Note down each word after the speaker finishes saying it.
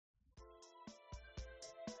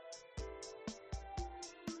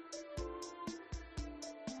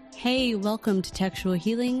Hey, welcome to Textual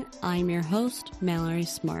Healing. I'm your host, Mallory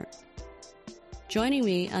Smart. Joining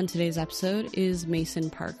me on today's episode is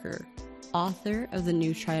Mason Parker, author of the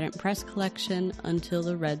new Trident Press collection, Until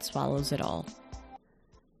the Red Swallows It All.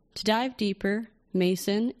 To dive deeper,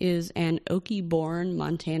 Mason is an Okie-born,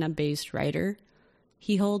 Montana-based writer.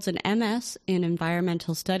 He holds an MS in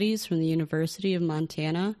Environmental Studies from the University of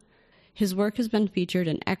Montana. His work has been featured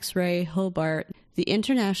in X-Ray, Hobart, the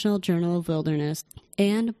International Journal of Wilderness,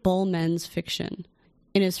 and Bull Men's Fiction.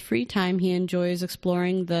 In his free time, he enjoys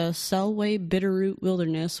exploring the Selway Bitterroot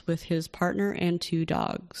Wilderness with his partner and 2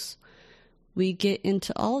 dogs. We get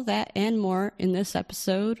into all of that and more in this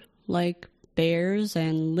episode, like bears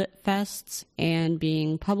and lit fests and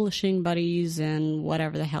being publishing buddies and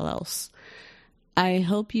whatever the hell else. I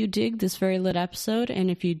hope you dig this very lit episode, and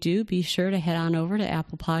if you do, be sure to head on over to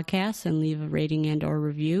Apple Podcasts and leave a rating and or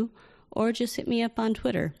review, or just hit me up on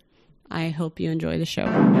Twitter. I hope you enjoy the show.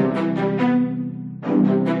 Are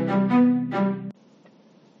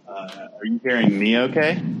you hearing me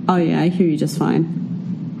okay? Oh yeah, I hear you just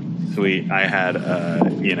fine. Sweet. I had,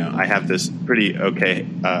 I have this pretty okay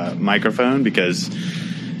microphone because,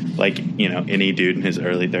 any dude in his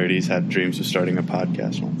early 30s had dreams of starting a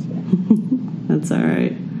podcast once. That's all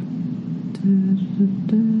right.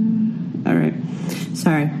 All right.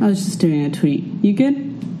 Sorry, I was just doing a tweet. You good?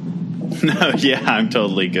 No, yeah, I'm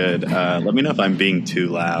totally good. Let me know if I'm being too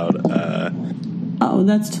loud. Oh,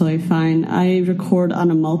 that's totally fine. I record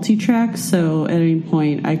on a multi-track, so at any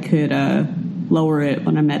point I could lower it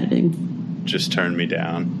when I'm editing. Just turn me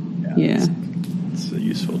down. Yeah. It's a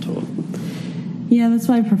useful tool. Yeah, that's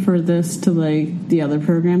why I prefer this to, the other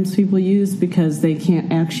programs people use, because they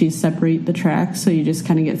can't actually separate the tracks, so you just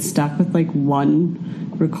kind of get stuck with,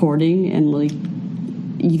 one recording, and,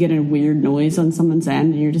 you get a weird noise on someone's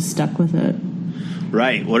end, and you're just stuck with it.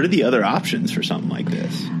 Right. What are the other options for something like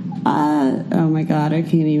this? Oh my god, I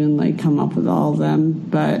can't even, come up with all of them,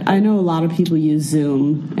 but I know a lot of people use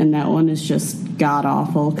Zoom, and that one is just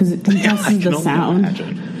god-awful, because it compresses the sound.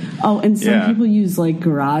 Imagine. Oh, and some people use,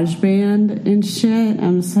 GarageBand and shit.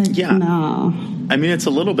 I'm just like, no. I mean, it's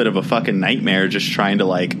a little bit of a fucking nightmare just trying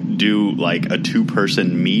to, do, a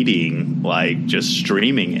 2-person meeting, just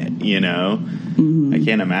streaming it, you know? Mm-hmm. I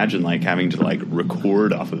can't imagine, having to,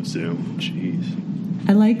 record off of Zoom. Jeez.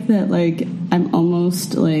 I like that, I'm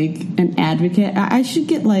almost, an advocate. I should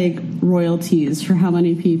get, royalties for how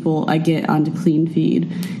many people I get onto Clean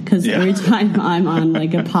Feed. Because every time I'm on, a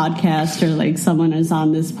podcast or, someone is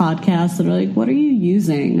on this podcast, they're like, what are you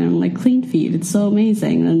using? And I'm like, Clean Feed. It's so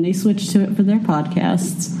amazing. And they switch to it for their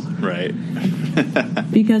podcasts. Right.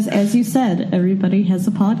 Because, as you said, everybody has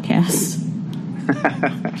a podcast.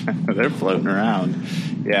 They're floating around.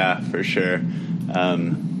 Yeah, for sure.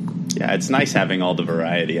 Yeah, it's nice having all the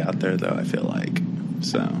variety out there, though, I feel like.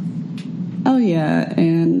 So. Oh, yeah,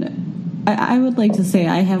 and I would like to say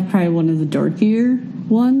I have probably one of the dorkier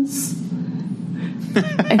ones.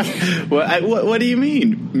 What do you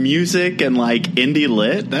mean? Music and, indie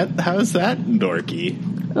lit? How is that dorky?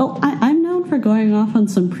 Well, I'm known for going off on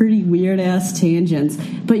some pretty weird-ass tangents,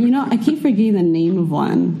 but, I keep forgetting the name of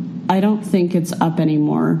one. I don't think it's up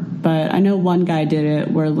anymore, but I know one guy did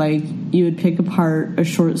it where, you would pick apart a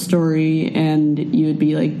short story and you would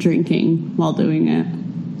be, drinking while doing it.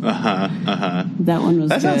 That one was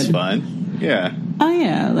That good. sounds fun. Yeah. Oh,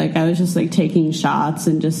 yeah. I was just, taking shots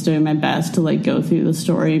and just doing my best to, go through the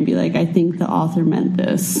story and be like, I think the author meant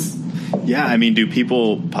this. Yeah, I mean, do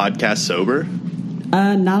people podcast sober?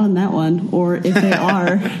 Not on that one. Or if they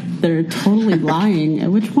are, they're totally lying.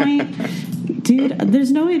 At which point, dude,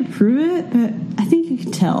 there's no way to prove it, but I think you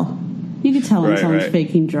can tell. You can tell when someone's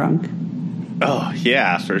faking drunk. Oh,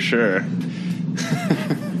 yeah, for sure.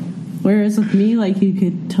 Whereas with me, you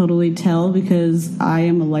could totally tell because I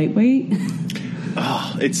am a lightweight.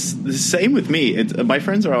 Oh, it's the same with me. My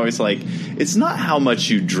friends are always like, it's not how much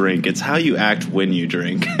you drink, it's how you act when you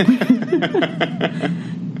drink.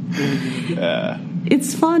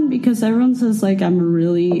 It's fun because everyone says, I'm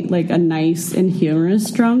really, a nice and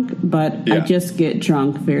humorous drunk, but I just get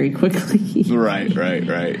drunk very quickly. Right.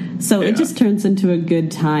 So it just turns into a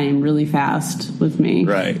good time really fast with me.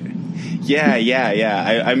 Right.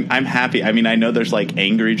 Yeah. I'm happy. I mean, I know there's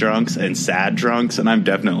angry drunks and sad drunks, and I'm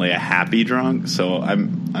definitely a happy drunk. So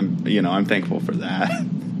I'm thankful for that.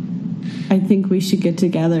 I think we should get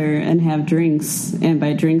together and have drinks. And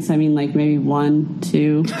by drinks, I mean maybe 1,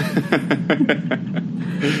 2.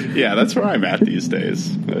 Yeah, that's where I'm at these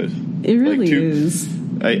days. It really is.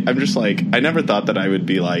 I'm just I never thought that I would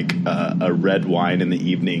be a red wine in the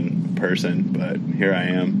evening person, but here I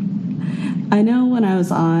am. I know when I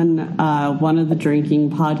was on one of the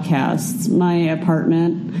drinking podcasts, my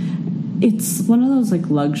apartment, it's one of those like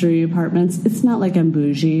luxury apartments. It's not like I'm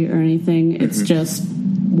bougie or anything. It's just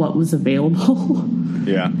what was available.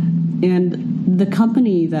 Yeah. And the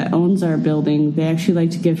company that owns our building, they actually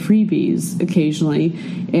like to give freebies occasionally.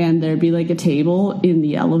 And there'd be like a table in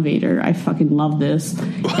the elevator. I fucking love this.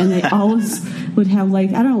 And they always would have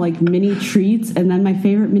like, I don't know, like mini treats. And then my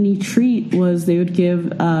favorite mini treat was they would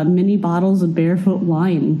give mini bottles of Barefoot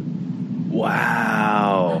wine.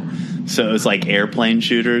 Wow. So it was like airplane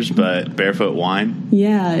shooters, but Barefoot wine?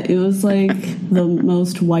 Yeah, it was like the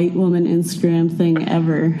most white woman Instagram thing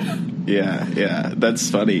ever. Yeah. That's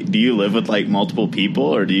funny. Do you live with like multiple people,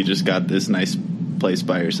 or do you just got this nice place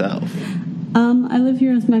by yourself? I live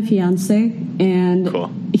here with my fiance, and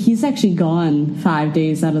cool. He's actually gone 5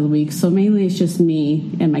 days out of the week, so mainly it's just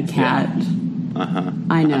me and my cat. Yeah.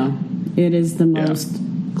 I know. It is the most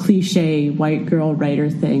cliche white girl writer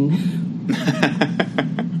thing.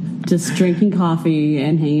 Just drinking coffee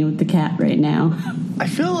and hanging with the cat right now. I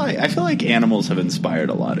feel like animals have inspired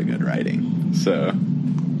a lot of good writing. So,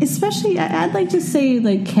 especially, I'd like to say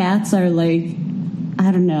like cats are like,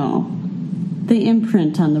 I don't know, they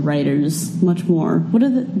imprint on the writers much more. What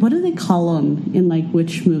do they call them in like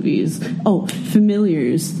which movies? Oh,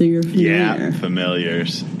 familiars. They're your familiar. Yeah,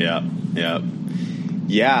 familiars. Yeah.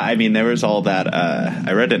 Yeah, I mean, there was all that.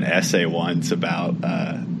 I read an essay once about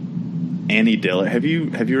Annie Dillard. Have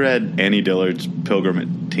you read Annie Dillard's Pilgrim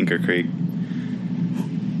at Tinker Creek?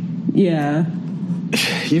 Yeah.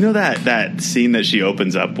 You know that scene that she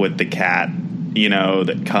opens up with the cat, you know,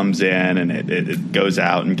 that comes in and it goes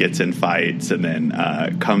out and gets in fights and then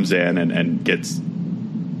comes in and gets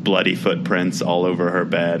bloody footprints all over her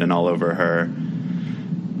bed and all over her.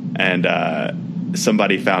 And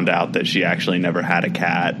somebody found out that she actually never had a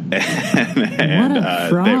cat. and, what a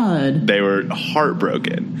fraud. They were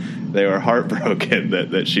heartbroken. They were heartbroken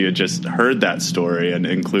that she had just heard that story and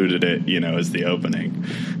included it, you know, as the opening.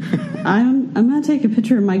 I'm going to take a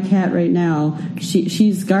picture of my cat right now.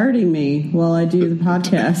 She's guarding me while I do the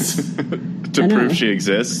podcast. To prove she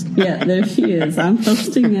exists? Yeah, there she is. I'm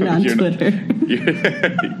posting it on Twitter.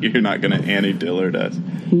 You're not going to Annie Dillard us.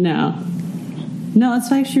 No,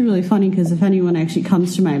 it's actually really funny because if anyone actually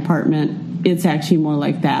comes to my apartment, it's actually more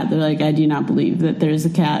like that. They're like, I do not believe that there's a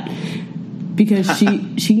cat. Because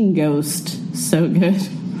she can ghost so good.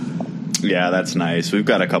 Yeah, that's nice. We've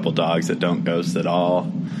got a couple dogs that don't ghost at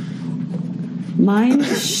all. Mine,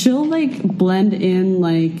 she'll like blend in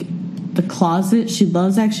like the closet. She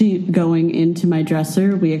loves actually going into my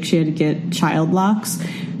dresser. We actually had to get child locks.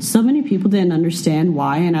 So many people didn't understand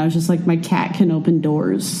why, and I was just like, my cat can open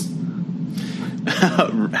doors.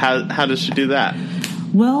 How does she do that?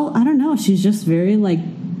 Well, I don't know. She's just very like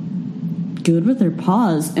good with her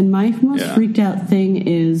paws. And my most freaked out thing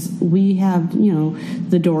is we have, you know,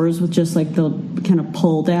 the doors with just like the kind of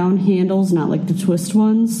pull down handles, not like the twist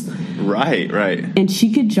ones. Right. And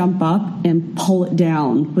she could jump up and pull it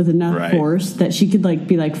down with enough force that she could like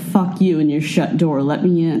be like, fuck you and your shut door, let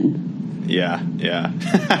me in. Yeah.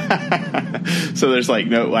 So there's like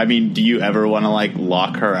no, I mean, do you ever want to like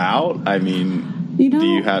lock her out? I mean, you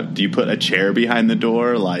know, do you put a chair behind the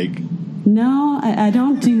door? Like, no, I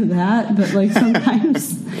don't do that, but like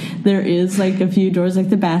sometimes there is like a few doors, like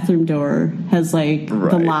the bathroom door has like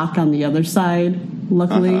the lock on the other side,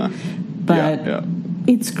 luckily. But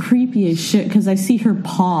it's creepy as shit because I see her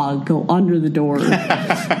paw go under the door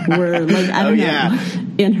where like, I don't know,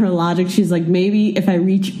 in her logic, she's like, maybe if I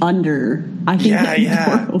reach under, I can get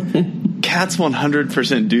the door open. Cats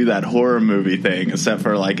 100% do that horror movie thing, except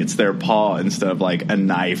for like it's their paw instead of like a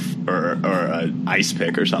knife or an ice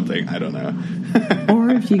pick or something. I don't know.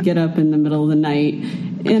 Or if you get up in the middle of the night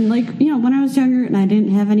and like, you know, when I was younger and I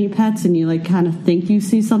didn't have any pets and you like kind of think you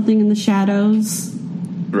see something in the shadows.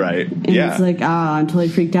 Right. And it's like, I'm totally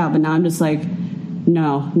freaked out. But now I'm just like,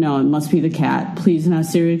 no, it must be the cat. Please, not a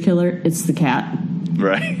serial killer. It's the cat.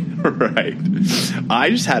 Right.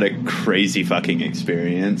 I just had a crazy fucking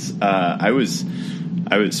experience. I was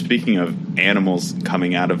speaking of animals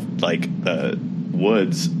coming out of like the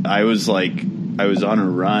woods. I was on a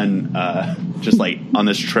run, just like on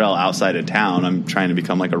this trail outside of town. I'm trying to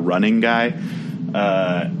become like a running guy,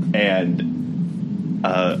 and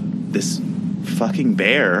this fucking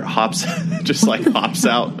bear hops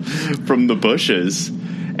out from the bushes,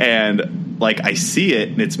 and like I see it,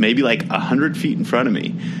 and it's maybe like 100 feet in front of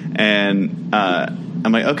me, and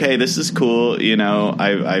I'm like, okay, this is cool. You know,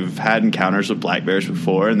 I've had encounters with black bears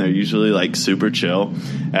before, and they're usually like super chill.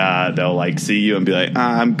 They'll like see you and be like,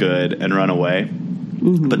 I'm good, and run away.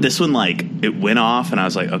 But this one, like, it went off, and I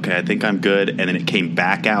was like, okay, I think I'm good. And then it came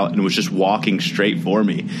back out and was just walking straight for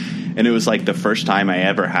me. And it was, like, the first time I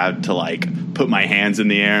ever had to, like, put my hands in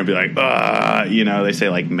the air and be like, you know, they say,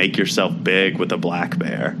 like, make yourself big with a black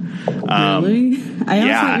bear. Really? I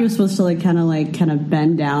always thought you were supposed to, like, kind of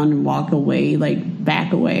bend down and walk away, like,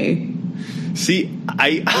 back away. See,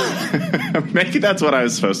 maybe that's what I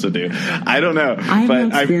was supposed to do. I don't know. I have no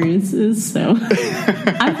experiences, so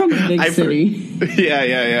I'm from a big city.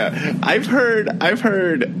 Yeah. I've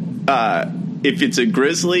heard. If it's a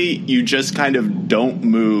grizzly, you just kind of don't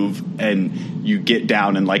move and you get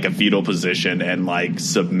down in like a fetal position and like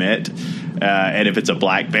submit. And if it's a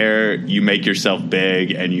black bear, you make yourself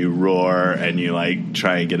big and you roar and you like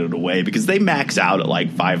try and get it away because they max out at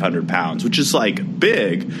like 500 pounds, which is like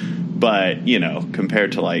big. But, you know,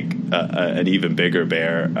 compared to, like, an even bigger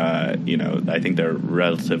bear, you know, I think they're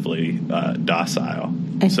relatively docile.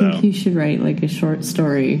 I think you should write, like, a short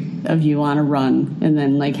story of you on a run and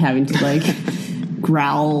then, like, having to, like,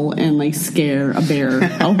 growl and, like, scare a bear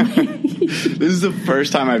away. This is the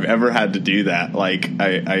first time I've ever had to do that. Like,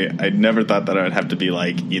 I never thought that I would have to be,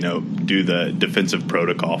 like, you know, do the defensive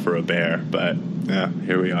protocol for a bear. But, yeah,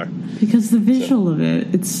 here we are. Because the visual of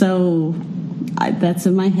it, it's so... that's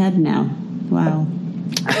in my head now. Wow.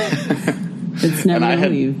 It's never going to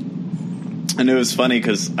leave. And it was funny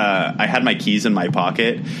because I had my keys in my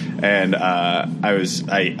pocket, and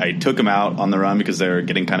I took them out on the run because they were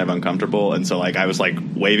getting kind of uncomfortable, and so like I was like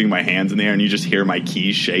waving my hands in the air, and you just hear my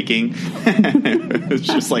keys shaking. It's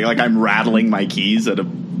just like I'm rattling my keys at a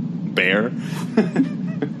bear.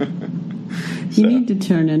 You need to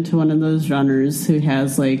turn into one of those runners who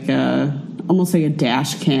has like almost like a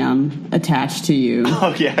dash cam attached to you.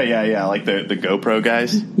 Oh, yeah. Like the GoPro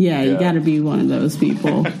guys? Yeah, you got to be one of those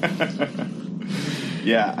people.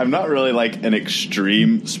 Yeah, I'm not really like an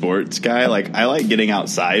extreme sports guy. Like, I like getting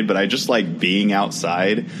outside, but I just like being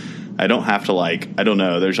outside. I don't have to like, I don't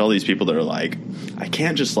know. There's all these people that are like, I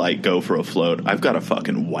can't just like go for a float. I've got a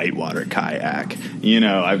fucking whitewater kayak. You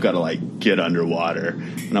know, I've got to like get underwater.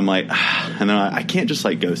 And I'm like, and then I can't just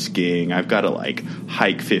like go skiing. I've got to like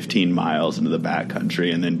hike 15 miles into the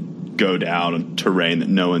backcountry and then go down on terrain that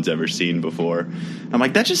no one's ever seen before. I'm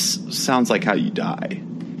like, that just sounds like how you die.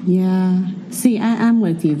 Yeah. See, I'm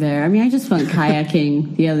with you there. I mean, I just went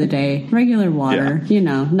kayaking the other day. Regular water, you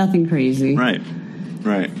know, nothing crazy. Right.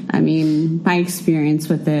 I mean, my experience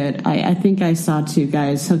with it, I think I saw two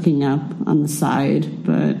guys hooking up on the side,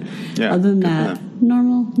 but other than that,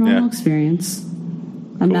 normal experience.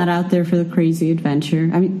 I'm not out there for the crazy adventure.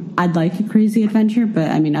 I mean, I'd like a crazy adventure, but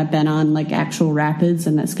I mean, I've been on like actual rapids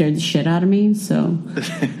and that scared the shit out of me, so.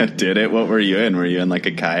 Did it? What were you in? Were you in like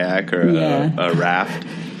a kayak or a raft?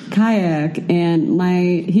 Kayak, and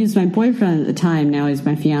he was my boyfriend at the time, now he's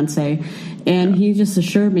my fiance. And he just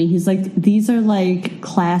assured me, he's like, these are like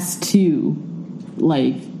class 2.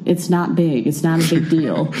 Like, it's not big. It's not a big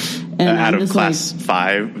deal. And out of class like,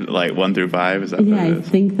 5, like 1 through 5? Is that what it is? I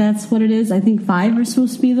think that's what it is. I think 5 are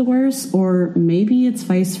supposed to be the worst, or maybe it's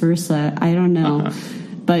vice versa. I don't know.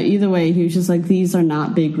 But either way, he was just like, these are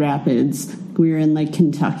not big rapids. We were in like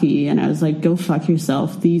Kentucky, and I was like, go fuck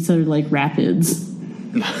yourself. These are like rapids.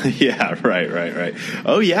 Yeah, right.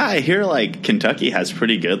 Oh yeah, I hear like Kentucky has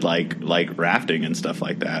pretty good like rafting and stuff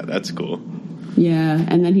like that. That's cool. Yeah,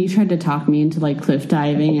 and then he tried to talk me into like cliff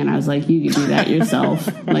diving, and I was like, you can do that yourself.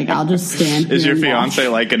 Like, I'll just stand here. Is your fiance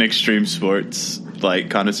like an extreme sports like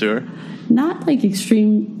connoisseur? Not like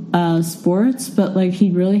extreme sports, but like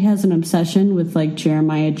he really has an obsession with like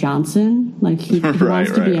Jeremiah Johnson. Like he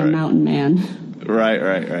wants to be a mountain man.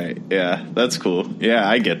 Right. Yeah, that's cool. Yeah,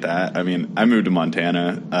 I get that. I mean, I moved to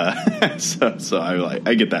Montana, so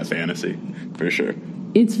I get that fantasy for sure.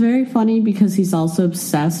 It's very funny because he's also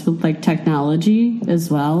obsessed with like technology as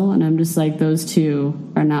well, and I'm just like, those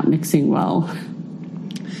two are not mixing well.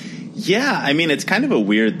 Yeah, I mean, it's kind of a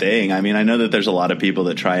weird thing. I mean, I know that there's a lot of people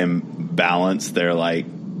that try and balance their like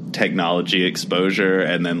technology exposure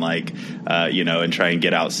and then like you know, and try and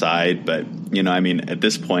get outside, but you know, I mean, at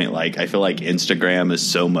this point, like, I feel like Instagram is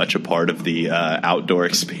so much a part of the outdoor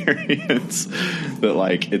experience that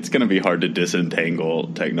like it's going to be hard to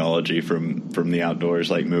disentangle technology from the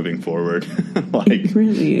outdoors, like moving forward. Like, it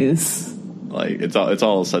really is. Like it's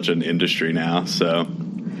all such an industry now. So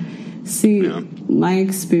see, my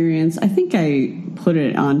experience, I think I put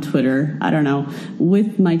it on Twitter, I don't know,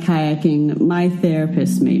 with my kayaking, my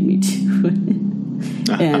therapist made me do it.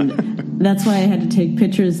 And that's why I had to take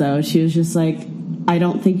pictures, though. She was just like, I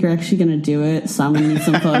don't think you're actually going to do it, so I'm going to need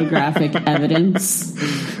some photographic evidence.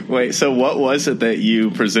 Wait, so what was it that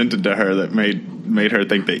you presented to her that made her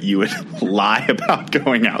think that you would lie about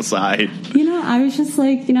going outside? You know, I was just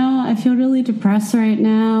like, I feel really depressed right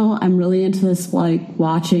now. I'm really into this, like,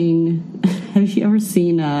 watching. Have you ever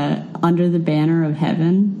seen Under the Banner of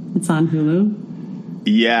Heaven? It's on Hulu.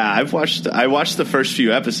 Yeah, I watched the first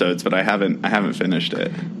few episodes, but I haven't finished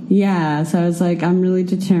it. Yeah, so I was like, I'm really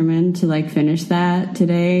determined to, like, finish that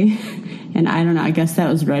today. And I don't know, I guess that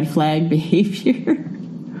was red flag behavior.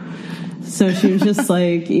 So she was just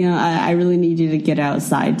like, I really need you to get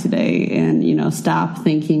outside today and, stop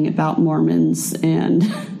thinking about Mormons and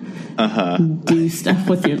do stuff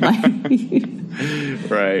with your life.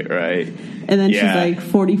 Right. And then she's like,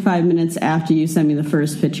 45 minutes after you send me the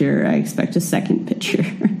first picture, I expect a second picture.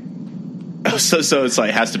 Oh, so it's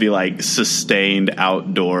like, has to be like sustained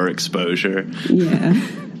outdoor exposure. Yeah.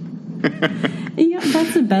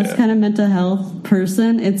 That's the best kind of mental health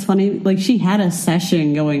person. It's funny, like, she had a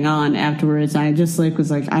session going on afterwards, and I just was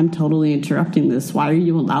like, I'm totally interrupting this. Why are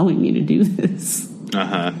you allowing me to do this?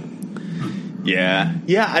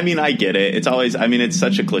 Yeah. I mean, I get it. It's always, I mean, it's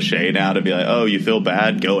such a cliche now to be like, oh, you feel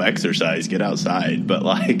bad, go exercise, get outside. But,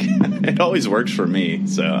 like, it always works for me.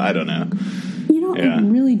 So I don't know. It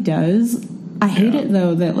really does. I hate it,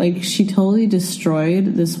 though, that, like, she totally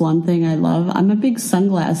destroyed this one thing I love. I'm a big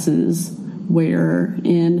sunglasses wearer,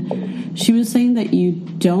 and she was saying that you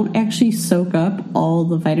don't actually soak up all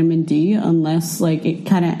the vitamin D unless, like, it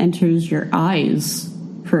kind of enters your eyes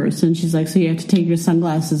first. And she's like, so you have to take your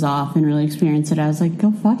sunglasses off and really experience it. I was like,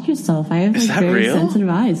 go fuck yourself. I have, like, very sensitive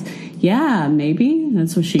eyes. Yeah, maybe.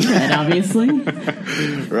 That's what she read, obviously.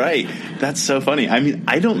 Right. That's so funny. I mean,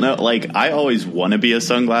 I don't know. Like, I always want to be a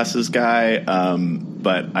sunglasses guy,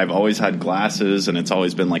 but I've always had glasses, and it's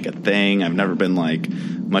always been, like, a thing. I've never been, like,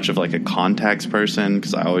 much of, like, a contacts person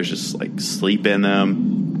because I always just, like, sleep in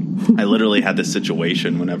them. I literally had this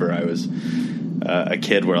situation whenever I was a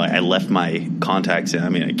kid where, like, I left my contacts in. I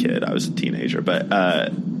mean, I was a teenager, but I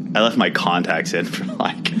left my contacts in for,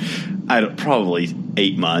 like, probably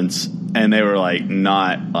 8 months, and they were like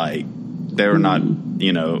not like they were not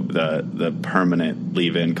the permanent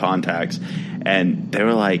leave-in contacts, and they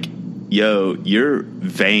were like, yo, your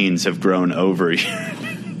veins have grown over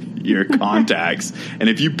your contacts, and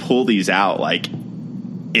if you pull these out, like,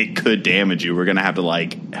 it could damage you. We're gonna have to,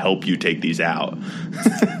 like, help you take these out.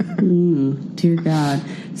 Dear God.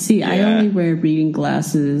 See, I only wear reading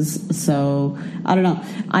glasses, so I don't know.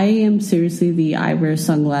 I am seriously the I wear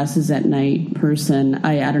sunglasses at night person.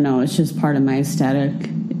 I don't know. It's just part of my aesthetic.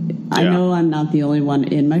 I know I'm not the only one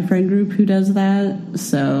in my friend group who does that,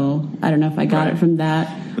 so I don't know if I got it from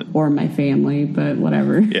that or my family, but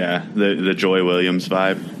whatever. Yeah, the Joy Williams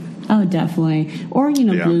vibe. Oh, definitely. Or,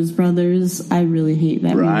 Blues Brothers. I really hate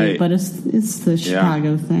that movie, but it's the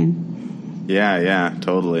Chicago thing. Yeah,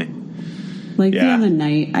 totally. Like, the other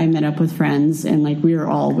night, I met up with friends, and, like, we were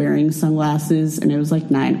all wearing sunglasses, and it was,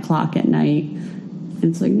 like, 9 o'clock at night.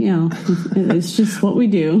 It's like, it's just what we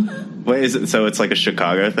do. Wait, is it, so it's like a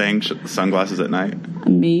Chicago thing, sunglasses at night?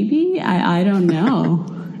 Maybe. I don't know.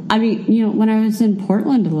 I mean, when I was in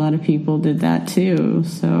Portland, a lot of people did that, too,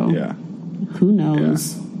 so who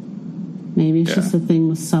knows? Yeah. Maybe it's just a thing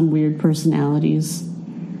with some weird personalities.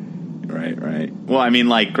 Right. Well, I mean,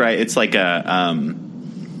 like, it's like a,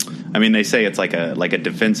 they say it's like a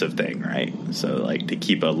defensive thing, right? So, like, to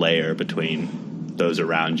keep a layer between those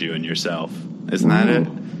around you and yourself. Isn't that it?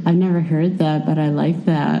 I've never heard that, but I like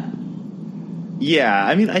that. Yeah,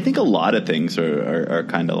 I mean, I think a lot of things are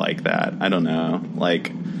kind of like that. I don't know.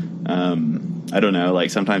 Like, I don't know. Like,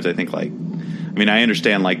 sometimes I think, like, I mean, I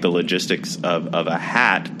understand, like, the logistics of a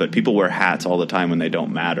hat, but people wear hats all the time when they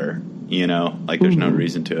don't matter, Like, there's no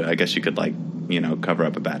reason to it. I guess you could, like, cover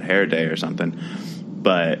up a bad hair day or something.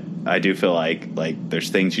 But I do feel like there's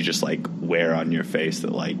things you just, like, wear on your face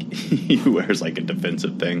that, like, you wear as, like, a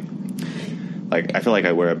defensive thing. Like, I feel like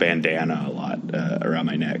I wear a bandana a lot around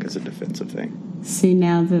my neck as a defensive thing. See,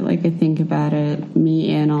 now that, like, I think about it,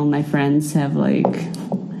 me and all my friends have, like,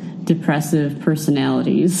 depressive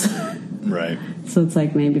personalities. Right. So it's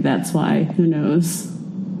like, maybe that's why. Who knows?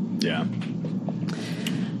 Yeah.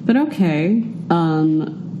 But okay.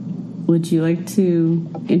 Would you like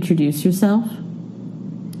to introduce yourself?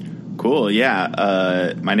 Cool,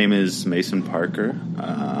 yeah. My name is Mason Parker.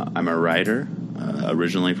 I'm a writer,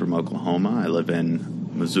 originally from Oklahoma. I live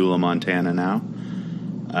in Missoula, Montana now.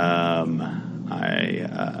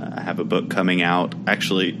 I have a book coming out.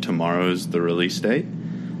 Actually, tomorrow's the release date.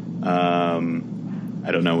 I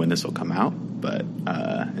don't know when this will come out, but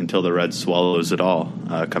Until the Red Swallows It All,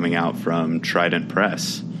 coming out from Trident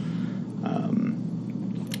Press.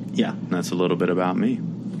 That's a little bit about me.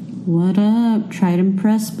 What up, Trident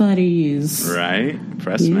Press buddies? Right?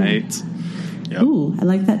 Pressmates. Yeah. Yep. Ooh, I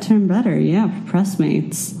like that term better. Yeah,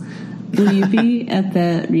 pressmates. Will you be at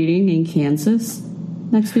that reading in Kansas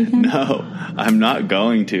next weekend? No, I'm not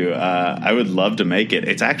going to. I would love to make it.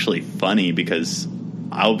 It's actually funny because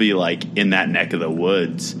I'll be like in that neck of the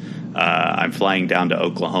woods. I'm flying down to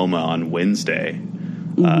Oklahoma on Wednesday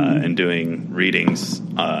and doing readings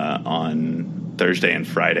on Thursday and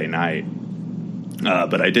Friday night.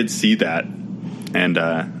 But I did see that, and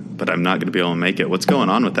but I'm not going to be able to make it. What's going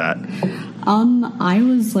on with that? I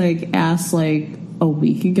was asked a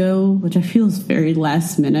week ago, which I feel is very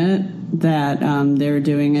last minute, that they were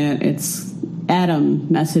doing it. It's Adam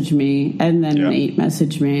messaged me, and then Nate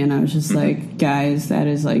messaged me, and I was just like, guys, that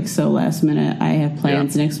is so last minute. I have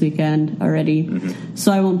plans next weekend already,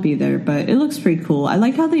 so I won't be there, but it looks pretty cool. I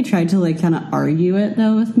like how they tried to kind of argue it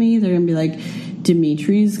though with me. They're gonna be like,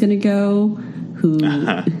 Dimitri's gonna go, who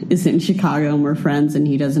is in Chicago, and we're friends, and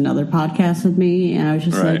he does another podcast with me, and I was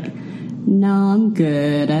just like, no, I'm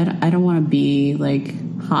good. I don't want to be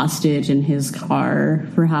hostage in his car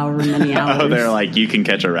for however many hours. Oh, they're like, you can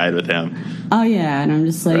catch a ride with him. Oh yeah, and I'm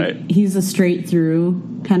just he's a straight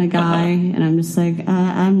through kind of guy, and I'm just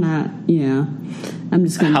I'm not. I'm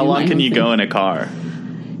just gonna. How long can you go in a car?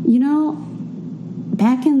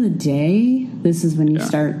 Back in the day, this is when you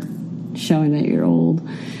start showing that you're old.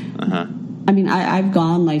 I mean, I've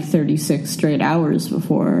gone 36 straight hours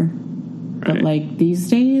before. But these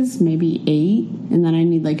days, maybe 8, and then I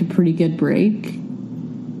need a pretty good break.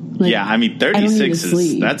 I mean 36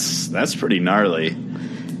 is that's pretty gnarly.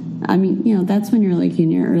 I mean, that's when you're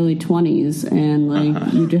in your early 20s,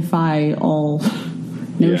 and you defy all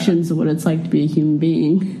notions of what it's like to be a human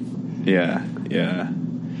being. Yeah.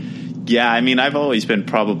 I mean, I've always been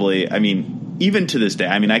probably. I mean, even to this day,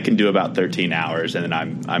 I mean, I can do about 13 hours, and then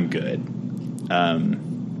I'm good.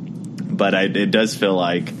 But it does feel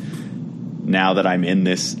like, now that I'm in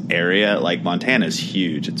this area, Montana's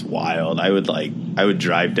huge. It's wild. I would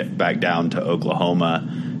drive back down to Oklahoma,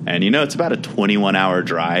 and it's about a 21-hour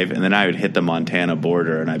drive, and then I would hit the Montana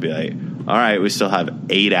border, and I'd be like, all right, we still have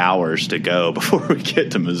 8 hours to go before we get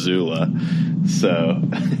to Missoula. So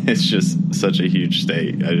it's just such a huge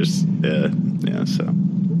state. So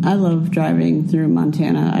I love driving through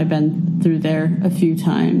Montana. I've been through there a few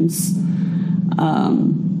times.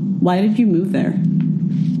 Why did you move there?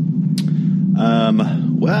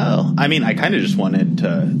 Well, I mean, I kind of just wanted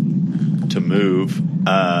to move,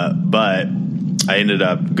 but I ended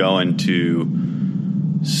up going to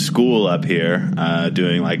school up here,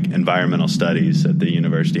 doing environmental studies at the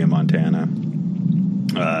University of Montana.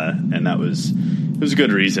 And it was a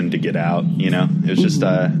good reason to get out, it was just,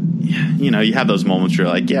 you have those moments where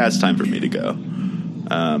you're like, yeah, it's time for me to go.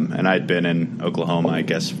 And I'd been in Oklahoma, I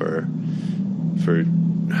guess for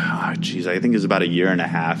I think it was about 1.5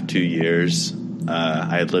 years, 2 years.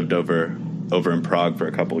 I had lived over in Prague for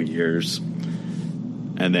a couple of years,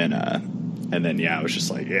 and then I was just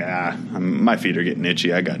like, my feet are getting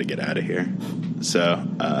itchy. I got to get out of here. So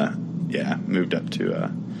moved up to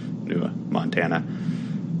Montana.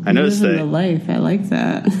 I noticed that the life. I like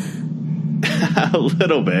that. A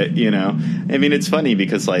little bit, I mean, it's funny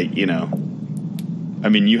because I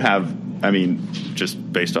mean,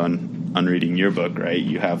 just based on reading your book, right?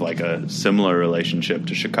 You have a similar relationship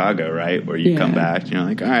to Chicago, right? Where you come back, and you're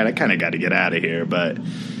like, all right, I kind of got to get out of here, but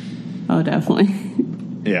oh, definitely.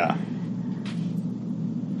 Yeah.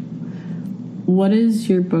 What is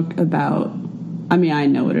your book about? I mean, I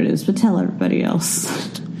know what it is, but tell everybody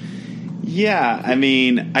else. Yeah, I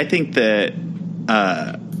mean, I think that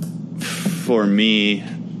for me,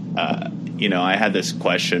 I had this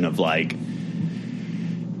question of I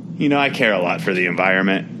care a lot for the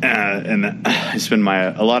environment, and I spend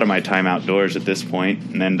a lot of my time outdoors at this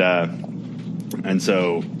point, and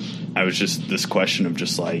so I was just this question of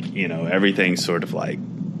just everything's sort of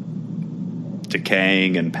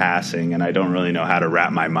decaying and passing, and I don't really know how to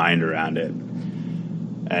wrap my mind around it,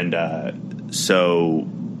 and so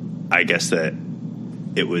I guess that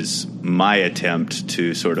it was my attempt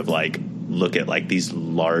to sort of look at these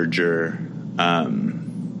larger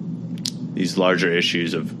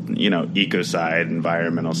issues of ecocide,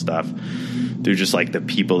 environmental stuff through just the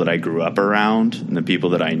people that I grew up around and the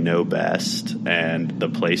people that I know best and the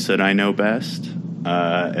place that I know best,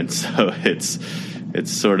 and so it's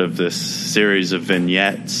sort of this series of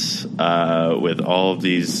vignettes with all of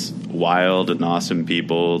these wild and awesome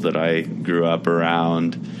people that I grew up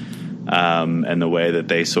around, and the way that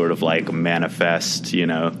they sort of manifest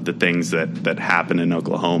the things that happen in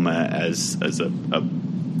Oklahoma as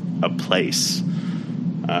a place.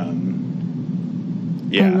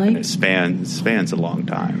 And it spans a long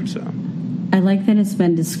time. So I like that it's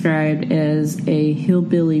been described as a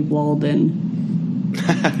hillbilly Walden.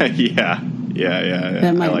 Yeah. Yeah.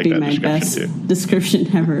 That might like be that my best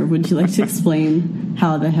description ever. Would you like to explain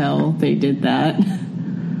how the hell they did that?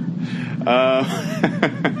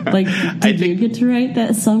 Like, did you get to write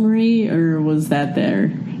that summary, or was that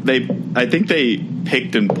there? I think they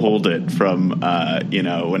picked and pulled it from,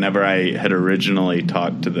 whenever I had originally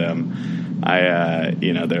talked to them,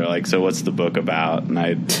 they were like, so what's the book about? And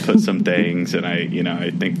I put some things, and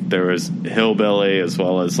I think there was Hillbilly, as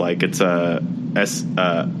well as, like, it's a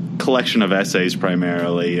collection of essays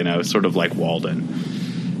primarily, sort of like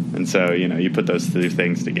Walden. And so, you put those two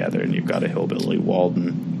things together and you've got a Hillbilly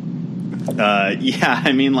Walden.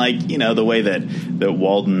 The way that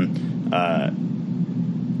Walden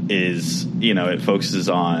is, it focuses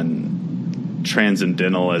on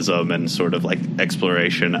transcendentalism and sort of like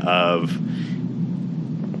exploration of,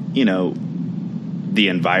 the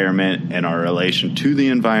environment and our relation to the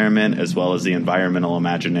environment, as well as the environmental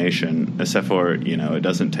imagination, except for, it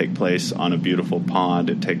doesn't take place on a beautiful pond.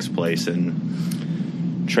 It takes place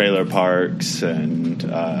in trailer parks and,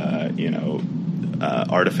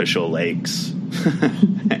 artificial lakes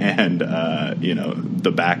and,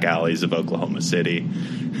 the back alleys of Oklahoma City.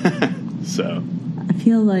 So I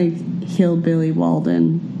feel like Hillbilly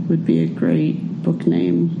Walden would be a great book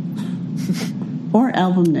name or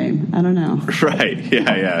album name. I don't know. Right.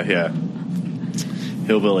 Yeah.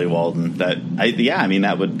 Hillbilly Walden.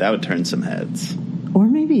 That would turn some heads. Or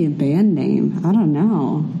maybe a band name. I don't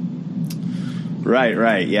know.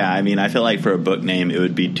 Right. Yeah. I feel like for a book name, it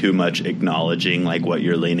would be too much acknowledging like what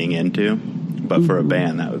you're leaning into. But for a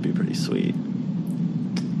band, that would be pretty sweet.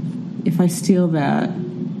 If I steal that,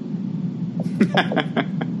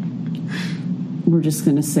 we're just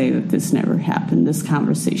going to say that this never happened. This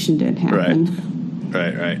conversation didn't happen.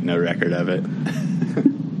 Right. No record of it.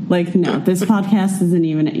 Like, no, this podcast isn't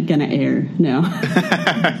even going to air. No.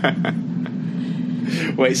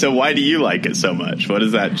 Wait, so why do you like it so much? What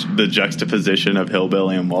is that, the juxtaposition of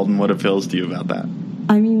Hillbilly and Walden? What appeals to you about that?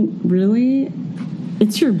 Really,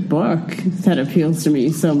 it's your book that appeals to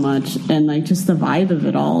me so much, and like just the vibe of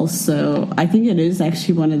it all. So I think it is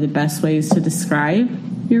actually one of the best ways to describe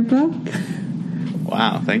your book.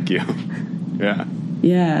 Wow, thank you.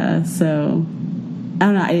 Yeah, so I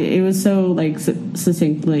don't know, it was so like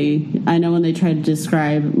succinctly. I know when they tried to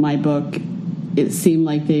describe my book, it seemed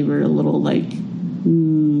like they were a little like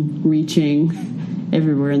reaching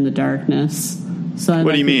everywhere in the darkness. So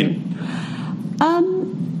what do you mean?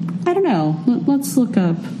 I don't know. Let's look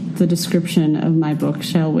up the description of my book,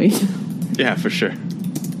 shall we? Yeah, for sure.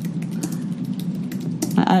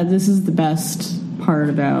 This is the best part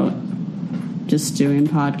about just doing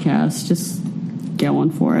podcasts. Just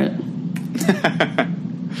going for it.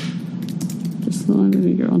 Just the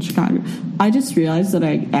Lonely Girl in Chicago. I just realized that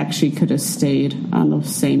I actually could have stayed on the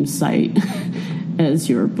same site as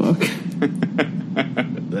your book.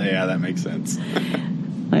 Yeah, that makes sense.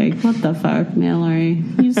 Like, what the fuck, Mallory?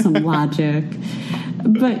 Use some logic.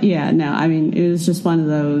 But yeah, no, it was just one of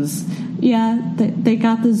those. Yeah, they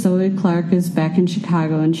got the Zoe Clark is back in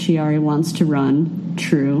Chicago and she already wants to run.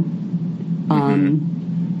 True.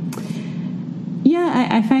 Yeah,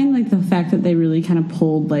 I find like the fact that they really kind of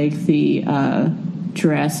pulled like the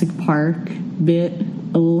Jurassic Park bit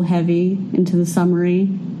a little heavy into the summary.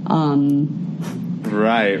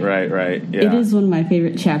 Right. Yeah. It is one of my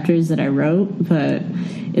favorite chapters that I wrote, but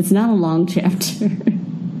it's not a long chapter.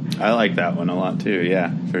 I like that one a lot too.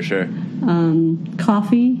 Yeah, for sure.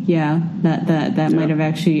 Coffee, yeah, that might have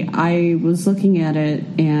actually. I was looking at it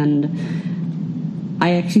and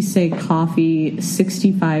I actually say coffee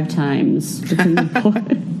 65 times within the book.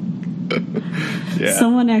 Yeah.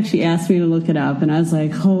 Someone actually asked me to look it up, and I was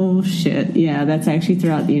like, "Oh shit, yeah, that's actually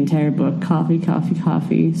throughout the entire book.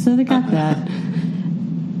 Coffee." So they got that.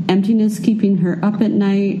 Emptiness keeping her up at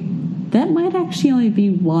night. That might actually only be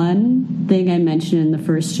one thing I mentioned in the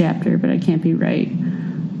first chapter, but I can't be right.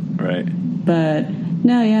 Right. But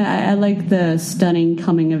no, yeah, I like the stunning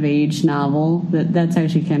coming of age novel. That's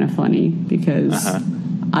actually kind of funny because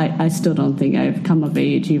I still don't think I've come of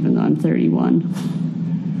age, even though I'm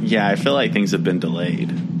 31. Yeah, I feel like things have been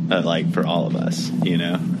delayed, like for all of us,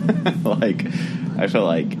 like I feel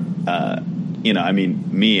like,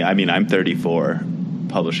 I'm 34.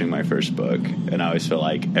 Publishing my first book, and I always feel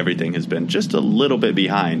like everything has been just a little bit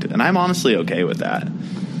behind, and I'm honestly okay with that.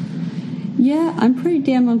 Yeah, I'm pretty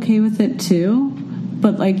damn okay with it too,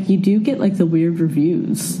 but like you do get like the weird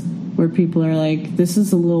reviews where people are like, this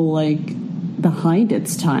is a little like behind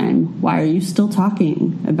its time. Why are you still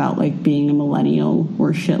talking about like being a millennial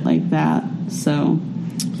or shit like that? So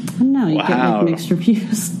I don't know, you get like mixed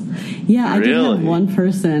reviews. Yeah, I did have one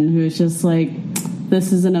person who was just like,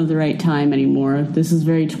 this isn't of the right time anymore. This is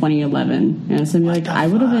very 2011. And so I'd be like, I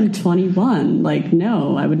would have been 21. Like,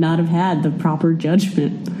 no, I would not have had the proper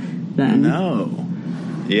judgment then. No.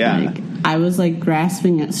 Yeah. Like, I was like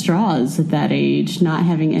grasping at straws at that age, not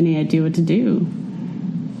having any idea what to do.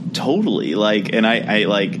 Totally. Like, and I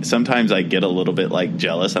like, sometimes I get a little bit like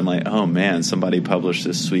jealous. I'm like, oh man, somebody published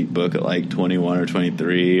this sweet book at like 21 or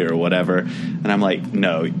 23 or whatever. And I'm like,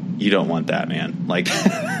 no, you don't want that, man. Like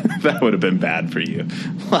that would have been bad for you.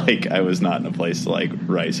 Like I was not in a place to like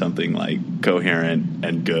write something like coherent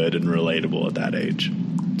and good and relatable at that age.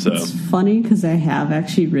 So it's funny because I have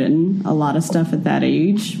actually written a lot of stuff at that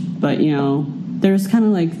age, but you know, there's kind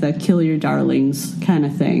of like the kill your darlings kind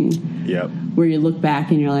of thing. Yep. Where you look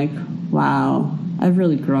back and you're like, wow, I've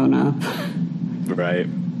really grown up. Right.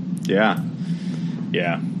 Yeah.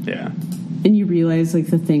 Yeah. Yeah. And you realize like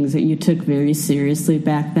the things that you took very seriously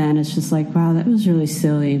back then. It's just like, wow, that was really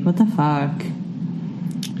silly. What the fuck?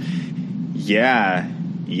 Yeah.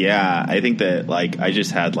 Yeah. I think that like I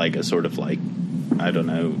just had like a sort of like, I don't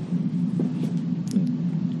know,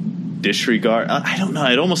 disregard. I don't know.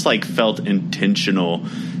 It almost like felt intentional,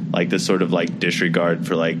 like this sort of like disregard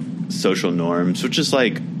for like social norms, which is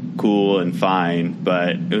like cool and fine,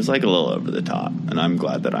 but it was like a little over the top. And I'm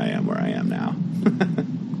glad that I am where I am now.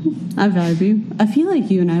 I vibe you. I feel like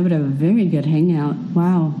you and I would have a very good hangout.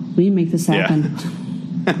 Wow. We can make this happen.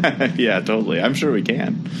 Yeah. Yeah, totally. I'm sure we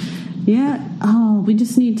can. Yeah. Oh, we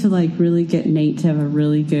just need to like really get Nate to have a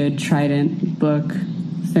really good Trident book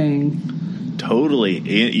thing. Totally.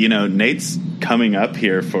 You know, Nate's coming up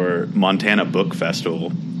here for Montana Book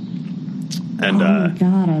Festival. And, oh my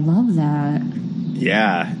God, I love that.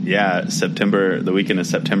 Yeah. The weekend of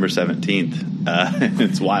September 17th.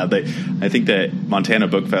 It's wild. I think that Montana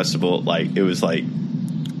Book Festival, like, it was like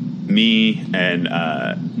me and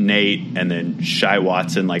Nate and then Shai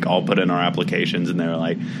Watson, like, all put in our applications, and they were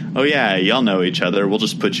like, oh, yeah, y'all know each other. We'll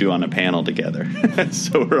just put you on a panel together.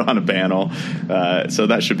 So we're on a panel. So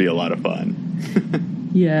that should be a lot of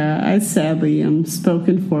fun. Yeah, I sadly am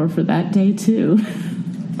spoken for that day, too.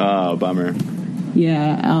 Oh, bummer.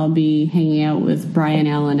 Yeah, I'll be hanging out with Brian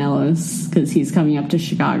Allen Ellis because he's coming up to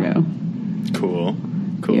Chicago. Cool.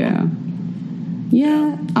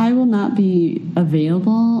 Yeah, I will not be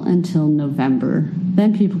available until November.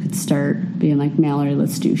 Then people could start being like, Mallory,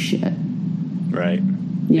 let's do shit. Right.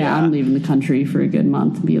 Yeah, I'm leaving the country for a good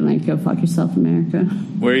month and being like, go fuck yourself, America.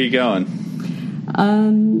 Where are you going?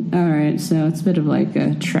 All right, so it's a bit of like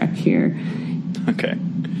a trek here. Okay.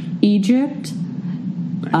 Egypt.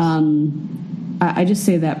 Nice. I just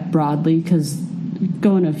say that broadly because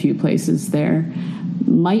going to a few places there.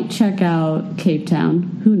 Might check out Cape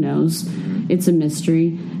Town. Who knows? It's a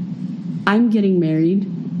mystery. I'm getting married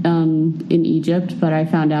in Egypt, but I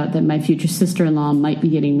found out that my future sister-in-law might be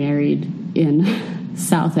getting married in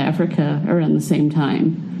South Africa around the same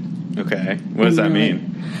time. Okay. What does that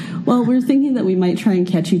mean? Well, we're thinking that we might try and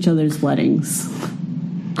catch each other's weddings.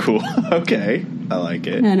 Cool. Okay. I like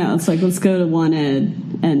it. I know. It's like, let's go to one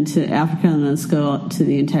end to Africa, and let's go to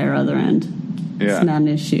the entire other end. Yeah. It's not an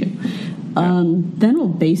issue. Then we'll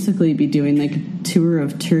basically be doing like a tour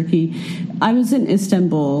of Turkey. I was in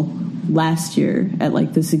Istanbul last year at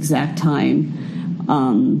like this exact time.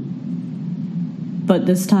 But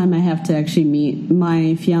this time I have to actually meet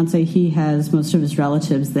my fiance. He has most of his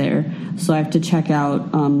relatives there. So I have to check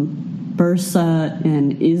out Bursa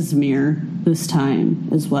and Izmir this time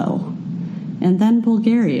as well. And then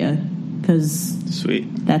Bulgaria, because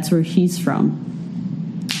that's where he's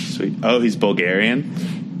from. Sweet. Oh, he's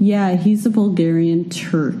Bulgarian? Yeah, he's a Bulgarian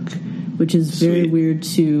Turk, which is very weird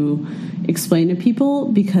to explain to people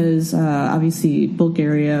because obviously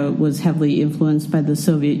Bulgaria was heavily influenced by the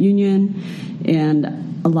Soviet Union,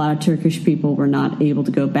 and a lot of Turkish people were not able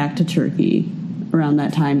to go back to Turkey around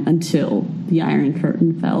that time until the Iron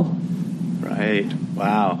Curtain fell. Right.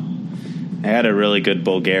 Wow. I had a really good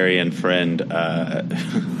Bulgarian friend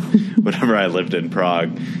whenever I lived in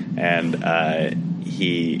Prague, and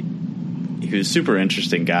he was a super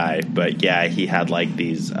interesting guy, but yeah, he had like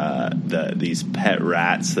these pet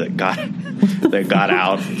rats that got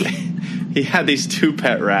out. He had these 2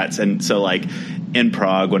 pet rats, and so like in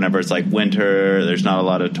Prague, whenever it's like winter, there's not a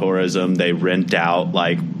lot of tourism. They rent out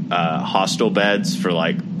like hostel beds for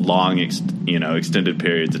like long, extended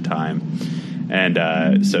periods of time.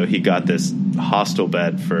 And so he got this hostel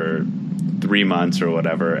bed for 3 months or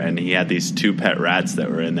whatever, and he had these 2 pet rats that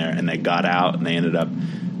were in there, and they got out, and they ended up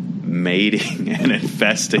mating and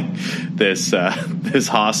infesting this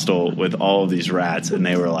hostel with all of these rats, and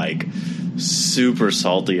they were like super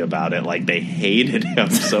salty about it. Like they hated him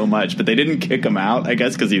so much, but they didn't kick him out, I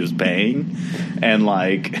guess, because he was paying. And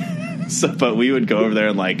like, But we would go over there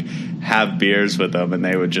and like have beers with them, and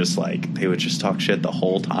they would just talk shit the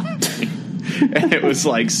whole time. And it was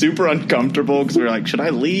like super uncomfortable because we were like, should I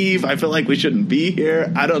leave? I feel like we shouldn't be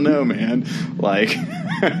here. I don't know, man. Like,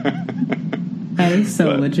 that is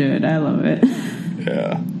so legit. I love it.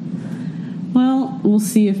 Yeah. Well, we'll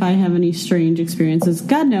see if I have any strange experiences.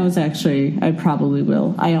 God knows, actually, I probably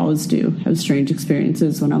will. I always do have strange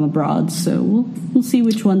experiences when I'm abroad, so we'll see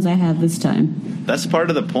which ones I have this time. That's part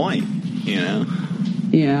of the point, you know?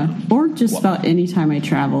 Yeah, or just about any time I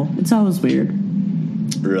travel. It's always weird.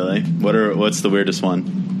 Really? What's the weirdest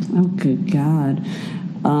one? Oh, good God.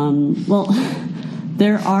 Well,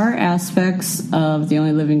 there are aspects of The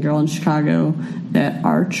Only Living Girl in Chicago that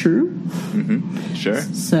are true. Mm-hmm. Sure.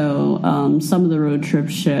 So some of the road trip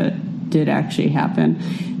shit did actually happen.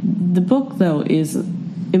 The book, though,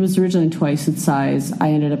 it was originally twice its size. I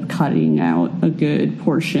ended up cutting out a good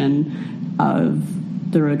portion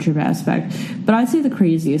of the road trip aspect. But I'd say the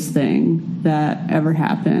craziest thing that ever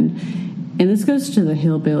happened, and this goes to the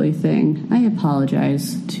hillbilly thing. I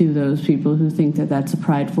apologize to those people who think that that's a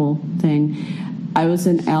prideful thing. I was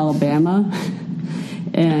in Alabama,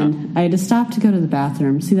 and I had to stop to go to the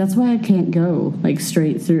bathroom. See, that's why I can't go, like,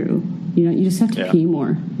 straight through. You know, you just have to pee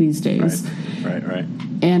more these days. Right.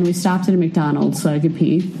 And we stopped at a McDonald's so I could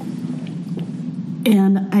pee.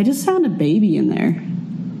 And I just found a baby in there.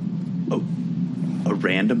 Oh, a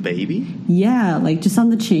random baby? Yeah, like just on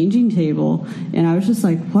the changing table. And I was just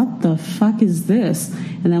like, what the fuck is this?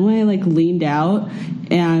 And then when I like leaned out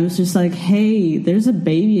and I was just like, hey, there's a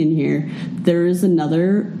baby in here. There is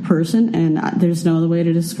another person, and there's no other way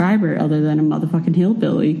to describe her other than a motherfucking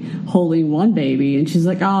hillbilly holding one baby. And she's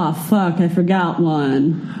like, oh, fuck, I forgot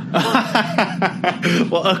one.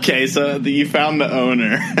 Well, okay, so you found the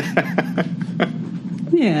owner.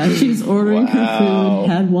 Yeah, she was ordering her food,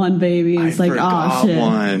 had one baby, and it's like, oh, shit.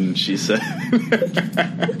 One, she said.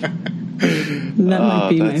 That might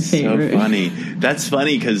be my favorite. So funny. That's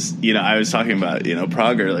funny because, you know, I was talking about, you know,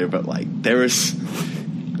 Prague earlier, but like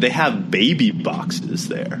they have baby boxes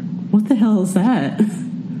there. What the hell is that?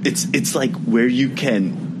 It's like where you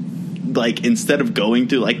can, like, instead of going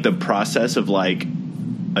through like the process of like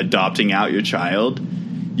adopting out your child,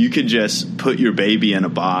 you could just put your baby in a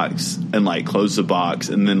box and like close the box,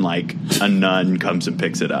 and then like a nun comes and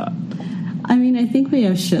picks it up. I mean, I think we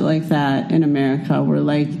have shit like that in America where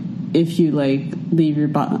like if you like leave your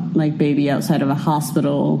baby outside of a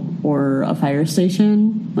hospital or a fire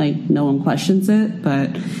station, like no one questions it.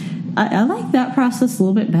 But I like that process a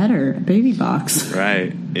little bit better. Baby box.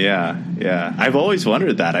 Right. Yeah. I've always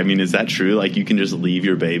wondered that. I mean, is that true? Like you can just leave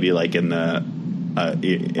your baby like in the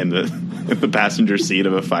passenger seat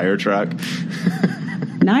of a fire truck.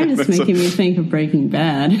 Now you're just making me think of Breaking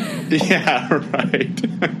Bad. Yeah, right.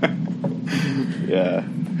 Yeah.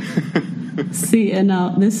 See, and now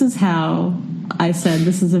this is how I said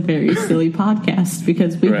this is a very silly podcast,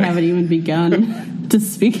 because we haven't even begun to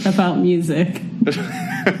speak about music.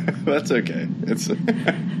 That's okay.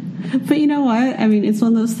 But you know what? I mean, it's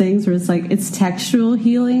one of those things where it's like, it's textual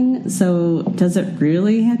healing, so does it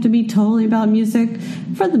really have to be totally about music?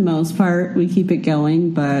 For the most part, we keep it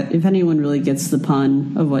going, but if anyone really gets the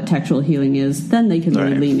pun of what textual healing is, then they can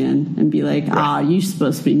really lean in and be like, you're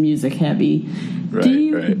supposed to be music heavy. Do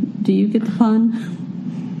you get the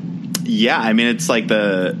pun? Yeah, I mean, it's like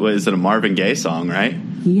a Marvin Gaye song, right?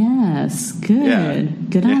 Yes, good. Yeah.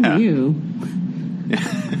 Good on you.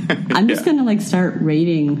 I'm just going to like start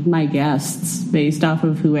rating my guests based off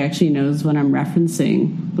of who actually knows what I'm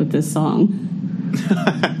referencing with this song.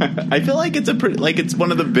 I feel like it's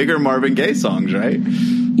one of the bigger Marvin Gaye songs, right?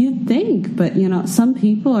 You'd think, but you know, some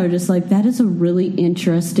people are just like, that is a really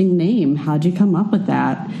interesting name. How'd you come up with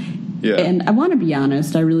that? Yeah. And I want to be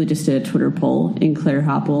honest, I really just did a Twitter poll and Claire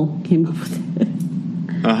Hopple came up with it.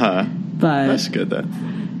 But that's good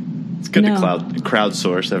then. It's good to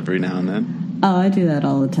crowdsource every now and then. Oh, I do that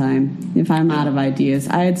all the time. If I'm out of ideas,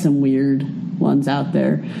 I had some weird ones out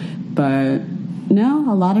there. But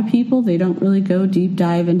no, a lot of people, they don't really go deep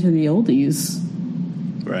dive into the oldies.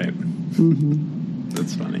 Right. Mm-hmm.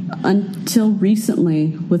 That's funny. Until recently,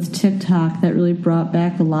 with TikTok, that really brought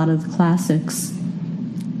back a lot of the classics.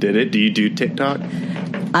 Did it? Do you do TikTok?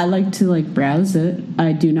 I like to browse it.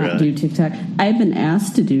 I do not do TikTok. I've been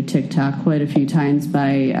asked to do TikTok quite a few times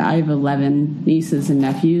I have 11 nieces and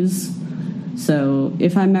nephews. So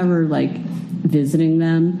if I'm ever visiting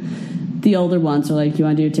them, the older ones are like, you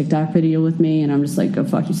want to do a TikTok video with me? And I'm just like, go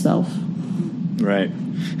fuck yourself. Right.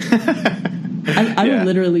 I would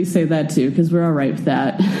literally say that too, because we're all right with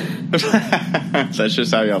that. That's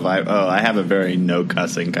just how y'all vibe. Oh, I have a very no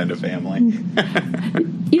cussing kind of family.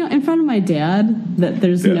 In front of my dad, that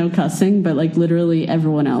there's no cussing, but like literally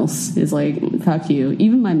everyone else is like, fuck you.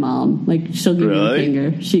 Even my mom, like she'll give me the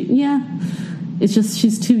finger. It's just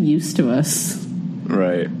she's too used to us.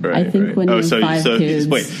 Right. I think when you have 5 kids.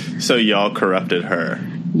 Wait, so y'all corrupted her?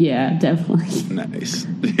 Yeah, definitely. Nice.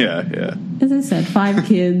 Yeah. As I said, 5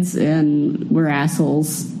 kids and we're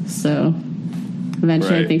assholes. So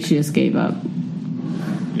eventually I think she just gave up.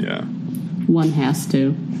 Yeah. One has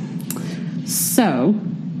to. So,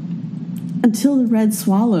 Until the Red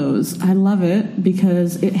Swallows. I love it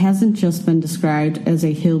because it hasn't just been described as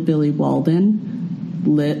a hillbilly Walden,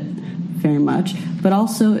 lit very much, but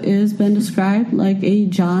also it has been described like a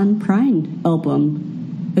John Prine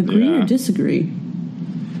album. Agree or disagree?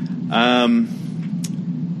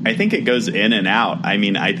 I think it goes in and out. I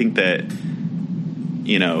mean, I think that,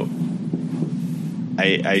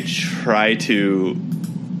 I try to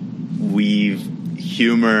weave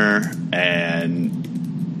humor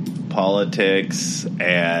and politics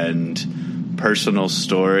and personal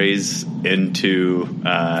stories into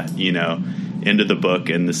the book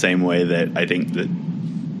in the same way that I think that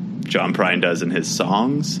John Prine does in his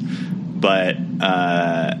songs. But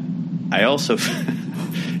I also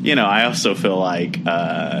feel like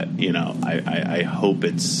I hope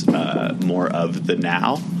it's more of the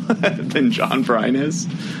now than John Prine is.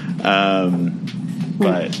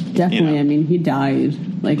 But definitely, I mean, he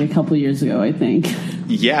died like a couple years ago, I think.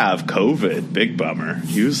 Yeah, of COVID. Big bummer.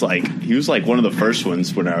 He was like one of the first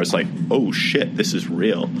ones when I was like, oh shit, this is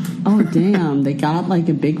real. Oh damn, they got like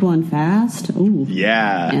a big one fast. Ooh.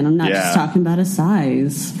 Yeah. And I'm not just talking about his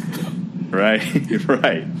size. Right.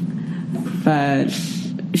 But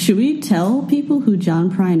should we tell people who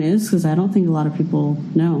John Prine is? Because I don't think a lot of people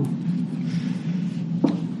know.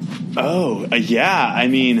 Oh, yeah. I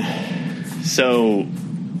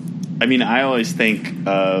always think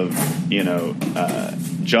of,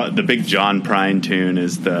 the big John Prine tune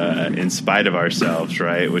is the In Spite of Ourselves,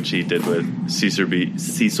 right? Which he did with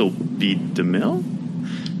Cecil B. DeMille?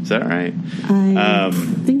 Is that right? I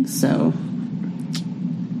think so.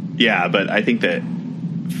 Yeah, but I think that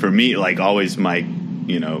for me, like always my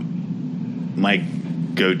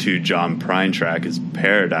go-to John Prine track is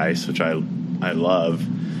Paradise, which I love.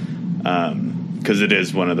 Because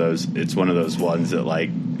it's one of those ones that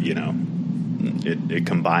it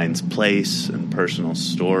combines place and personal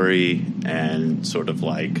story and sort of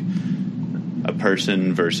like a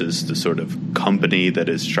person versus the sort of company that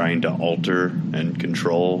is trying to alter and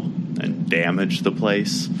control and damage the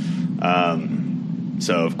place.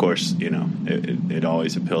 So of course, it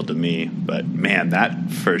always appealed to me, but man, that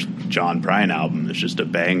first John Prine album is just a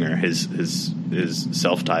banger. His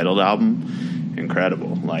self-titled album,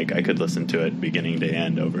 incredible. Like I could listen to it beginning to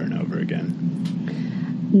end over and over again.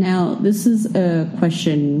 Now, this is a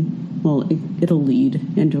question, well, it'll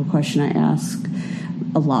lead into a question I ask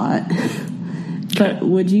a lot. But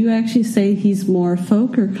would you actually say he's more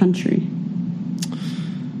folk or country?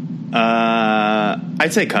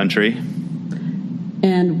 I'd say country.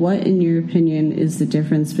 And what, in your opinion, is the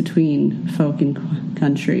difference between folk and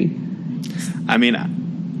country? I mean,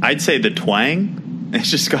 I'd say the twang. It's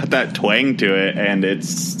just got that twang to it, and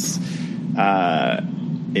it's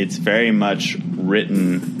very much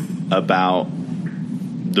written about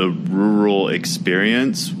the rural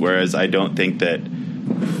experience, whereas I don't think that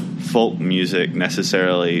folk music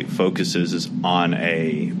necessarily focuses on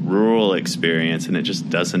a rural experience, and it just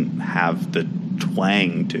doesn't have the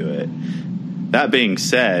twang to it. That being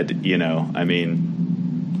said,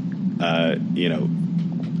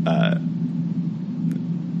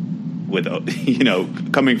 with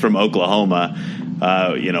coming from Oklahoma,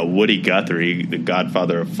 Woody Guthrie, the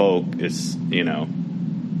godfather of folk, is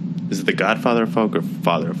it the godfather of folk or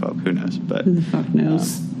father of folk? Who knows? But who the fuck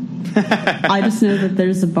knows? I just know that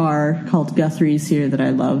there's a bar called Guthrie's here that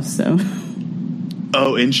I love. So.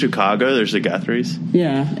 Oh, in Chicago, there's a Guthrie's?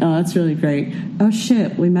 Yeah. Oh, that's really great. Oh,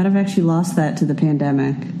 shit. We might have actually lost that to the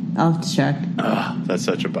pandemic. I'll have to check. Oh, that's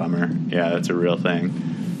such a bummer. Yeah, that's a real thing.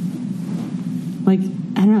 Like,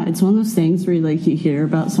 I don't know. It's one of those things where you hear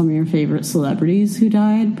about some of your favorite celebrities who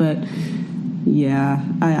died, but yeah,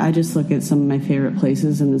 I just look at some of my favorite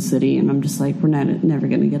places in the city, and I'm just like, we're never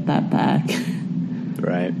going to get that back.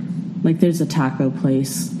 Right. Like, there's a taco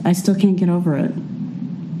place. I still can't get over it.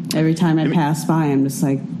 Every time I pass by, I'm just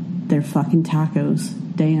like, they're fucking tacos.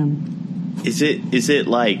 Damn. Is it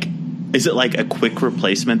like a quick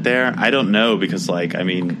replacement there? I don't know, because I've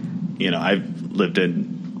lived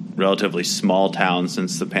in relatively small towns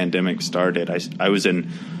since the pandemic started. I was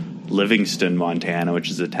in Livingston, Montana,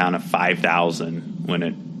 which is a town of 5,000 when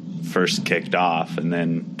it first kicked off, and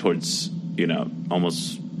then towards,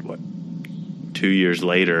 almost 2 years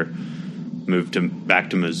later, moved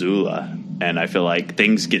back to Missoula, and I feel like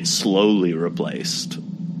things get slowly replaced.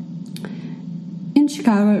 In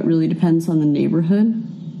Chicago, it really depends on the neighborhood.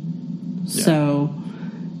 Yeah. So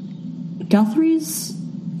Guthrie's,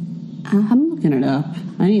 I'm looking it up.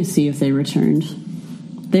 I need to see if they returned.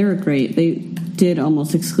 They were great. They did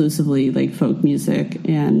almost exclusively like folk music,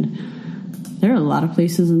 and there are a lot of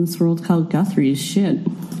places in this world called Guthrie's. Shit.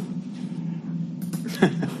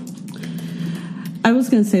 I was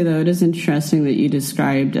going to say, though, it is interesting that you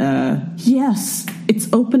described, yes, it's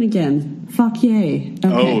open again. Fuck yay. Okay.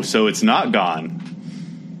 Oh, so it's not gone.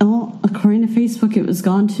 Oh, according to Facebook, it was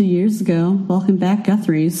gone 2 years ago. Welcome back,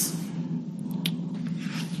 Guthrie's.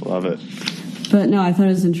 Love it. But no, I thought it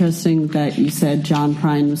was interesting that you said John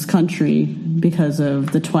Prine was country because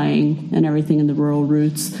of the twang and everything in the rural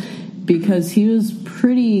roots, because he was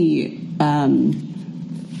pretty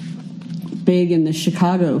big in the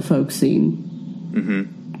Chicago folk scene.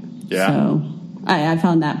 Mm-hmm. Yeah. So I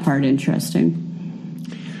found that part interesting.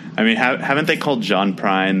 I mean, haven't they called John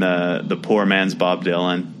Prine the poor man's Bob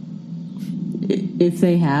Dylan? If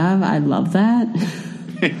they have, I love that.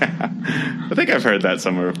 Yeah. I think I've heard that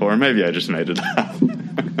somewhere before. Maybe I just made it up.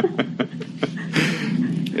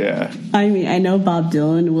 Yeah. I mean, I know Bob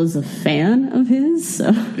Dylan was a fan of his,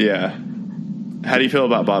 so. Yeah. How do you feel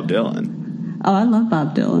about Bob Dylan? Oh, I love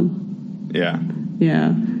Bob Dylan. Yeah.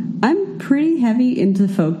 Yeah. I'm pretty heavy into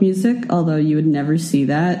folk music, although you would never see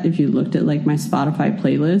that if you looked at, like, my Spotify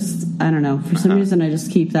playlist. I don't know. For some reason, I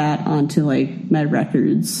just keep that onto, like, my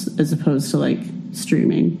records as opposed to, like,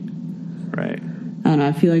 streaming. Right. I don't know.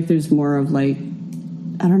 I feel like there's more of, like,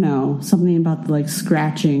 I don't know, something about the, like,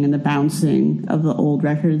 scratching and the bouncing of the old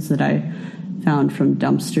records that I found from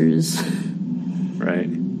dumpsters. Right.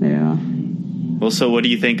 Yeah. Well, so what do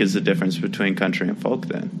you think is the difference between country and folk,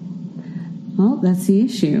 then? Well, that's the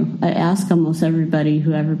issue. I ask almost everybody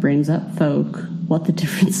who ever brings up folk what the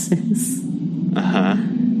difference is. Uh-huh.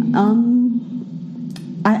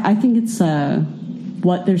 I think it's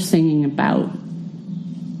what they're singing about.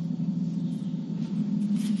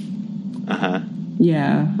 Uh-huh.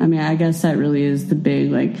 Yeah. I mean, I guess that really is the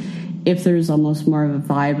big, like, if there's almost more of a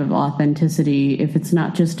vibe of authenticity, if it's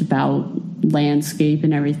not just about landscape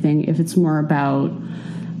and everything, if it's more about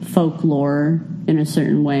folklore in a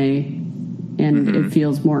certain way, and it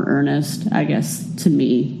feels more earnest, I guess, to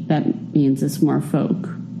me, that means it's more folk.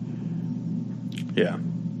 Yeah.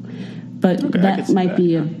 But okay, that might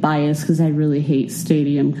be a bias because I really hate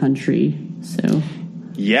stadium country, so.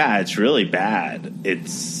 Yeah, it's really bad.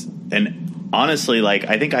 And honestly, like,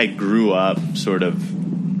 I think I grew up sort of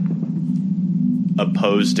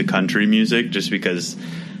opposed to country music just because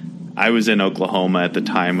I was in Oklahoma at the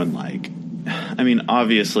time when, like, I mean,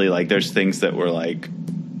 obviously, like, there's things that we're, like,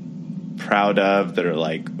 proud of that are,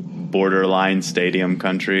 like, borderline stadium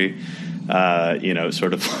country,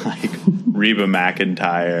 sort of like Reba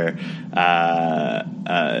McEntire,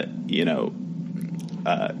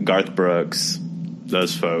 Garth Brooks,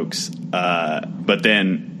 those folks. But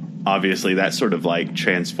then, obviously, that sort of, like,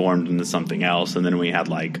 transformed into something else. And then we had,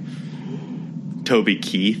 like, Toby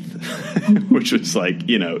Keith, which was, like,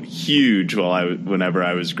 huge whenever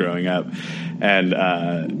I was growing up.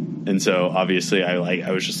 And so obviously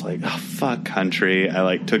I was just like, oh, fuck country. I,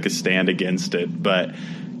 like, took a stand against it. But,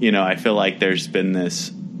 I feel like there's been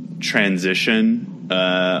this transition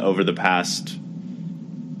over the past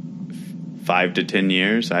 5 to 10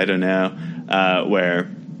 years, I don't know,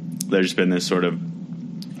 where there's been this sort of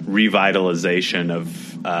revitalization of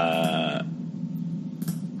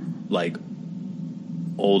like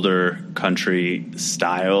older country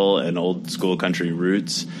style and old school country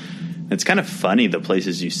roots. It's kind of funny the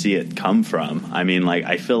places you see it come from. I mean, like,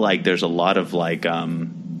 I feel like there's a lot of like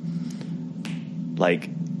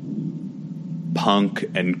punk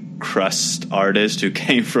and crust artists who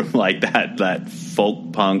came from like that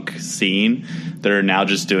folk punk scene that are now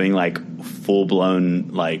just doing like full blown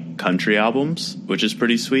like country albums, which is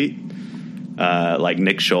pretty sweet. Like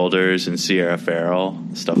Nick Shoulders and Sierra Farrell,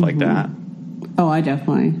 stuff like that. Oh, I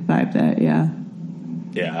definitely vibe that. Yeah.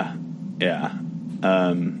 Yeah. Yeah.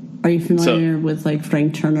 Are you familiar with like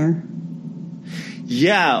Frank Turner?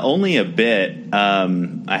 Yeah, only a bit. I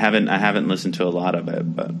haven't listened to a lot of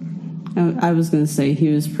it, but I was going to say he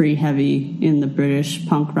was pretty heavy in the British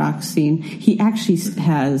punk rock scene. He actually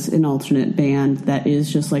has an alternate band that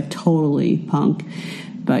is just like totally punk.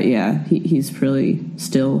 But yeah, he's really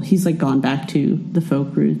still, he's like gone back to the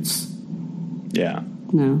folk roots. Yeah.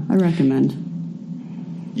 No, I recommend.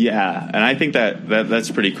 Yeah, and I think that's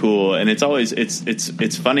pretty cool. And it's always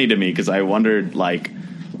it's funny to me because I wondered, like,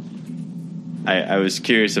 I was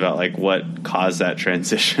curious about like what caused that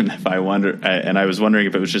transition. If I wonder, and I was wondering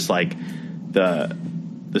if it was just like the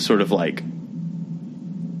sort of like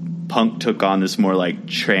punk took on this more like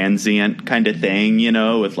transient kind of thing, you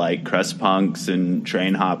know, with like crust punks and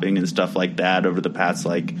train hopping and stuff like that over the past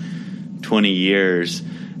like 20 years.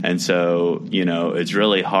 And so, you know, it's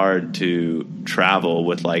really hard to travel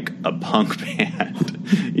with like a punk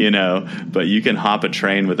band, you know, but you can hop a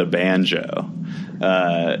train with a banjo.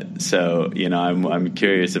 So, you know, I'm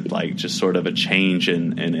curious if like just sort of a change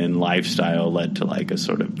in lifestyle led to like a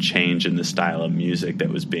sort of change in the style of music that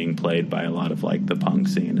was being played by a lot of like the punk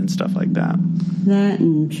scene and stuff like that. That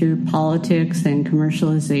and pure politics and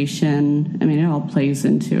commercialization. I mean, it all plays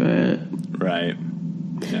into it. Right.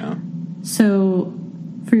 Yeah. So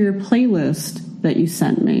for your playlist that you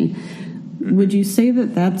sent me, would you say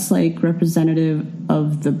that that's like representative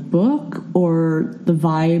of the book or the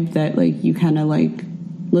vibe that like you kind of like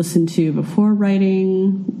listen to before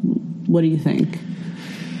writing? What do you think?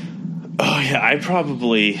 Oh yeah, I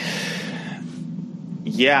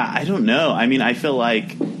don't know. I mean, I feel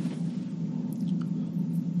like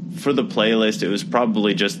for the playlist, it was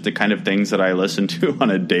probably just the kind of things that I listen to on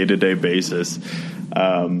a day-to-day basis.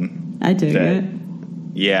 I dig it.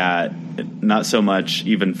 Yeah, not so much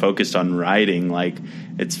even focused on writing. Like,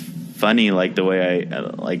 it's funny, like the way I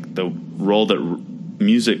like the role that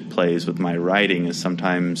music plays with my writing is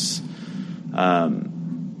sometimes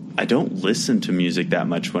I don't listen to music that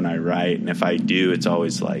much when I write, and if I do, it's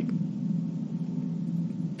always like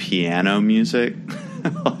piano music,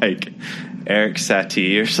 like Eric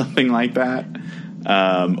Satie or something like that.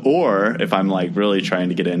 Or if I'm like really trying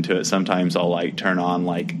to get into it, sometimes I'll like turn on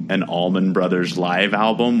like an Allman Brothers live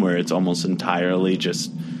album where it's almost entirely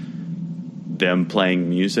just them playing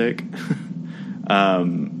music.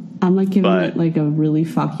 I'm like giving it like a really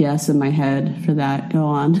fuck yes in my head for that. Go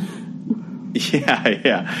on.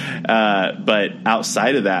 Yeah. But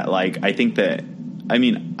outside of that, like, I think that, I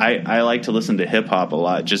mean, I like to listen to hip hop a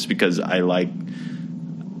lot just because I like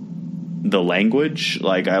the language.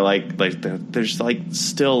 Like, I like there's like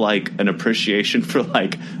still like an appreciation for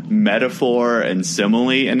like metaphor and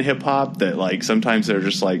simile in hip hop that like sometimes they're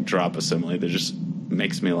just like drop a simile that just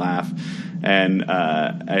makes me laugh. And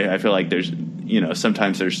I feel like there's, you know,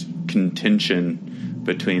 sometimes there's contention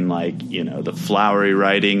between like, you know, the flowery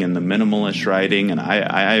writing and the minimalist writing, and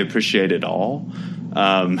I appreciate it all.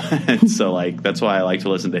 And so like that's why I like to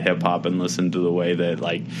listen to hip hop and listen to the way that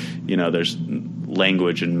like, you know, there's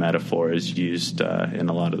language and metaphor is used in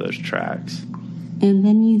a lot of those tracks. And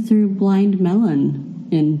then you threw Blind Melon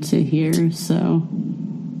into here, so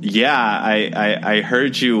yeah, I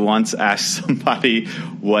heard you once ask somebody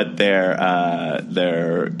what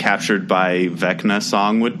their Captured by Vecna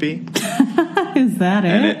song would be. Is that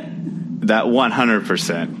it? That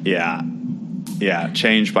 100%, yeah,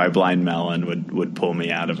 Changed by Blind Melon would pull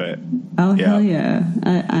me out of it. Oh, yeah. Hell yeah.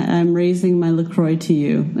 I'm raising my LaCroix to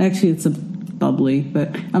you. Actually, it's a bubbly,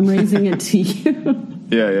 but I'm raising it to you.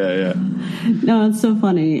 Yeah. No, it's so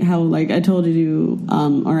funny how, like, I told you,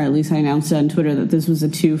 or at least I announced it on Twitter, that this was a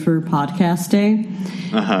 2 for podcast day.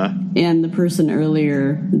 Uh-huh. And the person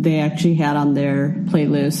earlier, they actually had on their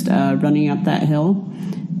playlist Running Up That Hill,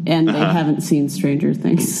 and they haven't seen Stranger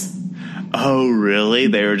Things. Oh, really?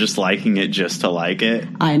 They were just liking it just to like it?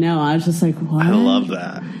 I know. I was just like, what? I love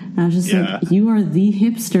that. I was just like, you are the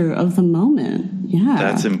hipster of the moment. Yeah.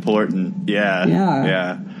 That's important.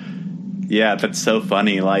 Yeah. Yeah, that's so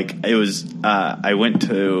funny. Like, it was, I went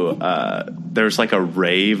to, there was like a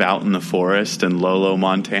rave out in the forest in Lolo,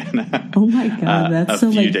 Montana. Oh my God, that's so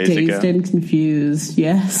like Dazed and Confused.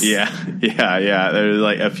 Yes. Yeah. There was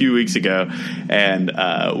like a few weeks ago, and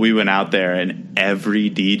we went out there, and every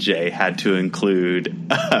DJ had to include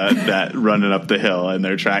that Running Up the Hill in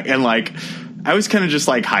their track. And like, I was kind of just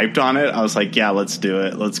like hyped on it. I was like, yeah, let's do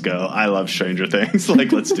it. Let's go. I love Stranger Things.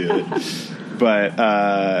 Like, let's do it.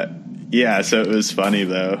 But, yeah, so it was funny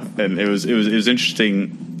though, and it was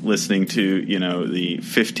interesting listening to, you know, the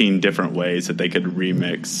 15 different ways that they could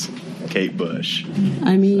remix Kate Bush.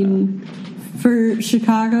 I mean, for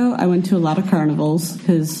Chicago, I went to a lot of carnivals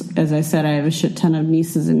because, as I said, I have a shit ton of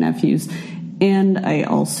nieces and nephews, and I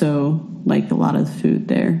also like a lot of the food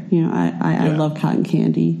there. You know, I love cotton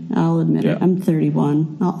candy. I'll admit it. I'm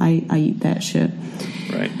 31. I eat that shit.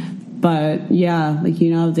 Right. But yeah, like,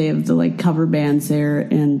 you know, they have the like cover bands there,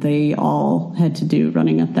 and they all had to do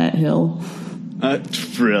Running Up That Hill.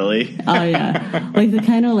 Really? Oh yeah, like the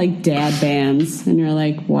kind of like dad bands, and you're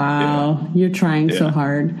like, wow, you're trying so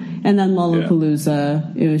hard. And then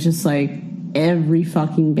Lollapalooza, it was just like every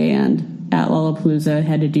fucking band at Lollapalooza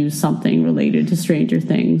had to do something related to Stranger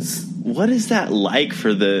Things. what is that like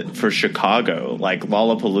for Chicago? Like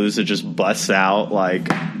Lollapalooza just busts out like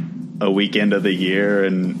a weekend of the year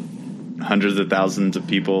and hundreds of thousands of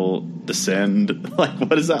people descend. Like,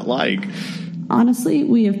 what is that like? Honestly,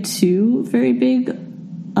 we have two very big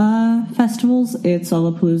festivals. It's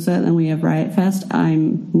Lollapalooza, and then we have Riot Fest.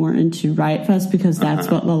 I'm more into Riot Fest because that's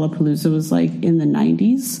what Lollapalooza was like in the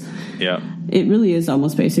 90s. Yeah. It really is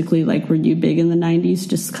almost basically like, were you big in the 90s?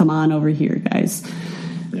 Just come on over here, guys.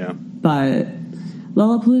 Yeah. But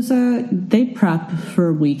Lollapalooza, they prep for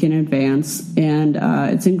a week in advance, and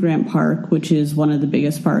it's in Grant Park, which is one of the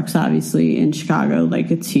biggest parks, obviously, in Chicago. Like,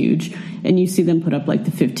 it's huge. And you see them put up, like,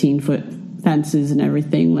 the 15-foot fences and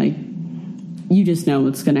everything. Like, you just know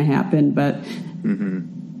what's going to happen. But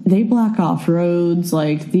they block off roads.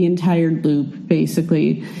 Like, the entire loop,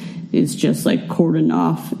 basically, is just, like, cordoned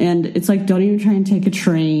off. And it's like, don't even try and take a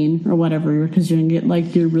train or whatever, because you're going to get,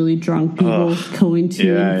 like, your really drunk people going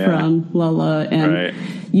to and from Lolla. And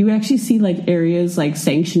you actually see, like, areas, like,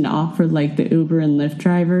 sanctioned off for, like, the Uber and Lyft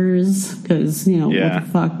drivers, because, you know, what the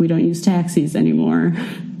fuck, we don't use taxis anymore.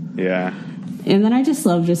 Yeah. And then I just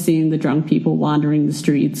love just seeing the drunk people wandering the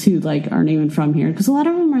streets who, like, aren't even from here, because a lot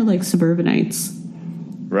of them are, like, suburbanites.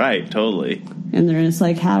 Right, totally. And they're just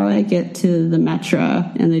like, how do I get to the Metro?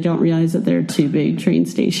 And they don't realize that there are two big train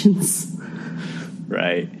stations.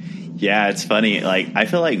 Right. Yeah, it's funny. Like, I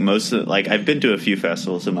feel like most of, like, I've been to a few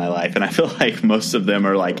festivals in my life, and I feel like most of them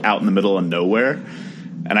are, like, out in the middle of nowhere.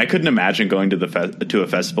 And I couldn't imagine going to to a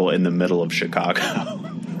festival in the middle of Chicago.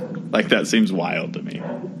 Like, that seems wild to me.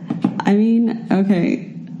 I mean, okay,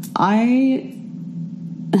 I've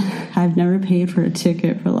never paid for a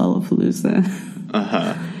ticket for Lollapalooza.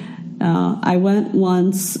 I went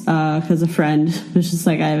once because a friend was just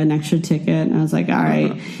like, I have an extra ticket, and I was like, all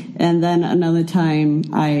right. And then another time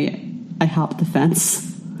I hopped the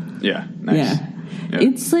fence. Yeah, nice. Yeah.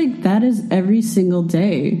 It's like that is every single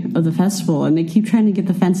day of the festival, and they keep trying to get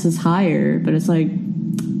the fences higher, but it's like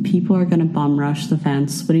people are going to bum rush the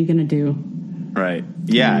fence. What are you going to do? Right.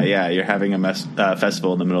 Yeah. You're having a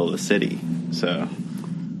festival in the middle of the city, so.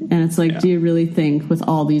 And it's like, do you really think with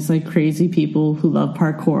all these like crazy people who love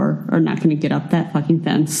parkour are not going to get up that fucking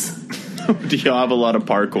fence? Do you have a lot of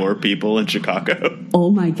parkour people in Chicago?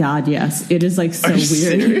 Oh my God, yes. It is like so weird.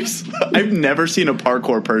 Serious? I've never seen a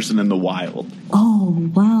parkour person in the wild. Oh,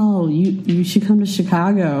 wow. You should come to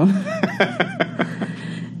Chicago.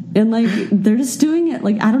 And like, they're just doing it.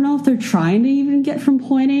 Like, I don't know if they're trying to even get from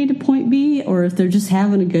point A to point B or if they're just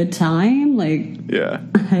having a good time. Like,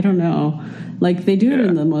 I don't know. Like, they do it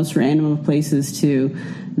in the most random of places, too.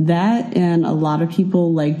 That and a lot of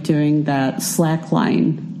people like doing that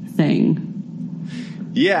slackline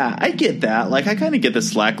thing. Yeah, I get that. Like, I kind of get the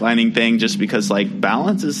slacklining thing just because, like,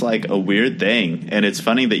 balance is, like, a weird thing. And it's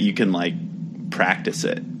funny that you can, like, practice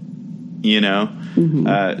it, you know?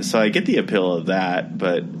 So I get the appeal of that,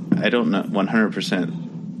 but I don't know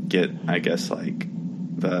 100% get, I guess, like,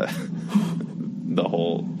 the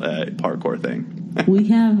whole parkour thing. We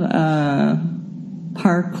have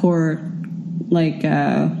parkour like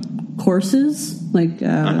courses like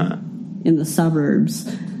in the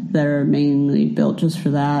suburbs that are mainly built just for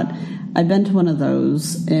that. I've been to one of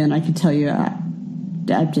those, and I can tell you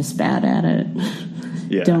I'm just bad at it.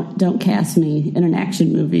 Yeah. Don't cast me in an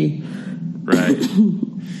action movie. Right.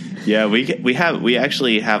 Yeah, we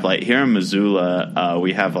actually have, like, here in Missoula,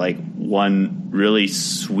 we have, like, one really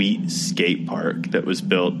sweet skate park that was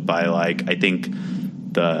built by, like, I think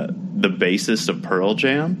the bassist of Pearl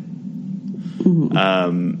Jam.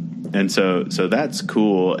 And so that's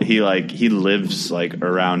cool. He lives, like,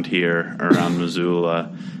 around here, around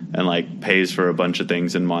Missoula, and, like, pays for a bunch of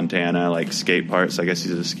things in Montana, like skate parks. I guess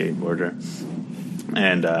he's a skateboarder.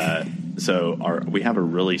 And so we have a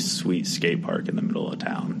really sweet skate park in the middle of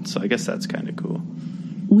town. So I guess that's kind of cool.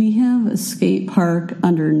 We have a skate park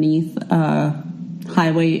underneath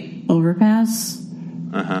highway overpass.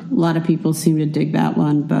 A lot of people seem to dig that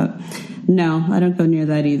one, but no, I don't go near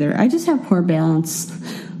that either. I just have poor balance.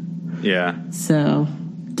 Yeah. So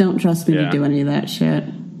don't trust me to do any of that shit.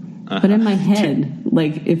 But in my head,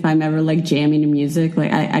 like, if I'm ever, like, jamming to music,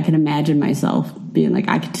 like, I can imagine myself being like,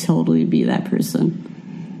 I could totally be that person.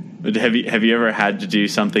 Have you ever had to do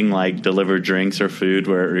something like deliver drinks or food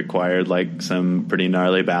where it required, like, some pretty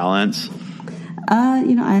gnarly balance?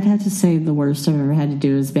 I'd have to say the worst I've ever had to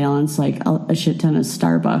do is balance, like, a shit ton of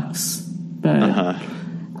Starbucks. But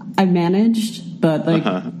I've managed, but, like,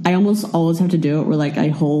 I almost always have to do it where, like, I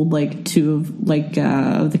hold, like, two of, like,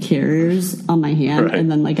 the carriers on my hand,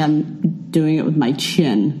 and then, like, I'm doing it with my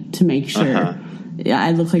chin to make sure. Yeah,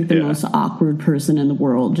 I look like the most awkward person in the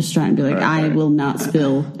world, just trying to be like, I will not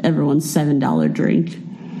spill everyone's $7 drink.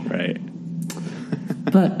 Right.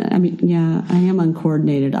 But, I mean, yeah, I am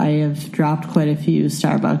uncoordinated. I have dropped quite a few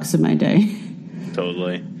Starbucks in my day.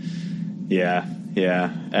 Totally. Yeah.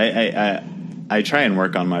 I try and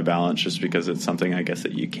work on my balance just because it's something I guess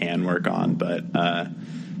that you can work on, but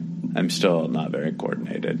I'm still not very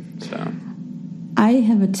coordinated. So I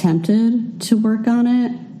have attempted to work on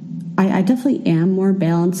it. I definitely am more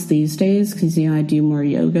balanced these days because, I do more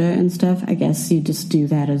yoga and stuff. I guess you just do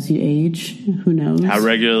that as you age. Who knows? How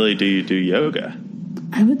regularly do you do yoga?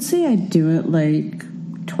 I would say I do it like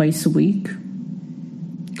twice a week.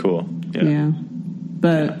 Cool. Yeah.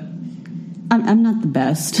 But I'm not the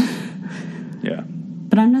best. Yeah.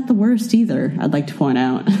 But I'm not the worst either, I'd like to point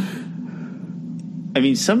out. I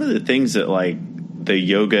mean, some of the things that, like, the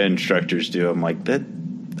yoga instructors do, I'm like, that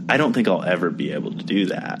I don't think I'll ever be able to do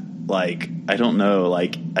that. Like, I don't know.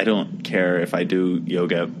 Like, I don't care if I do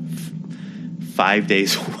yoga 5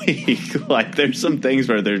 days a week. Like, there's some things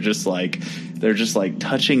where they're just like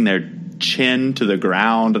touching their chin to the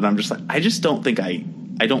ground, and I'm just like, I don't think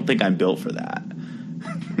I'm built for that.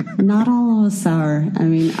 Not all of us are. I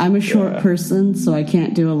mean, I'm a short person, so I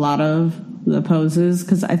can't do a lot of the poses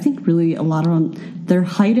because I think really a lot of them, they're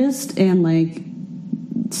heightist and like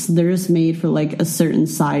they're just made for like a certain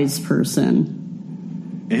size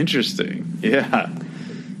person. Interesting. Yeah.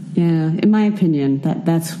 Yeah, in my opinion,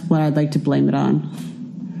 that's what I'd like to blame it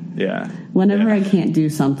on. Yeah. Whenever I can't do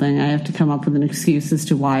something, I have to come up with an excuse as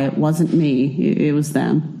to why it wasn't me, it was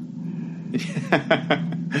them.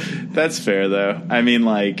 That's fair, though. I mean,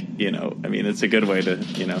 like, it's a good way to,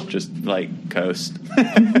 just, like, coast.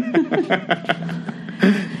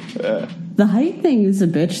 The height thing is a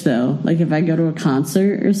bitch, though. Like, if I go to a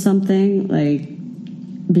concert or something, like,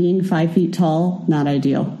 being 5 feet tall, not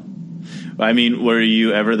ideal. I mean, were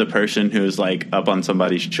you ever the person who was, like, up on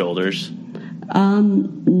somebody's shoulders?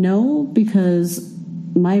 No, because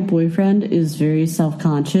my boyfriend is very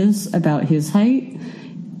self-conscious about his height,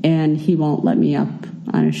 and he won't let me up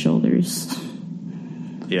on his shoulders.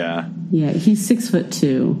 Yeah. Yeah, he's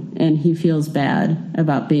 6'2", and he feels bad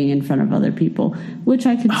about being in front of other people, which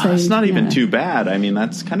I could say... It's not even too bad. I mean,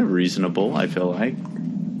 that's kind of reasonable, I feel like.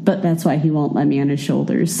 But that's why he won't let me on his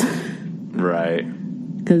shoulders. Right.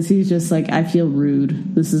 Because he's just like, I feel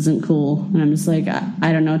rude. This isn't cool. And I'm just like,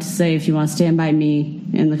 I don't know what to say. If you want to stand by me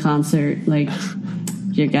in the concert, like,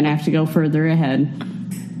 you're going to have to go further ahead.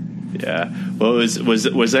 Yeah. Well,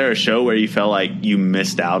 was there a show where you felt like you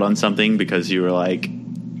missed out on something because you were, like,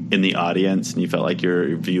 in the audience and you felt like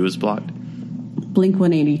your view was blocked?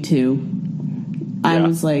 Blink-182. I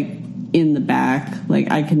was, like, in the back.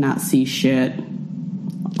 Like, I could not see shit.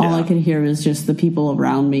 All I could hear was just the people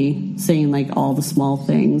around me saying, like, all the small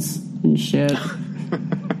things and shit.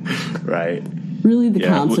 Right. Really, the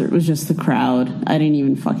concert was just the crowd. I didn't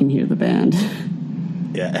even fucking hear the band.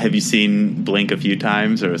 Yeah. Have you seen Blink a few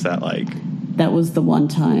times, or is that, like... That was the one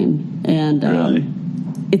time. And really?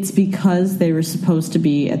 It's because they were supposed to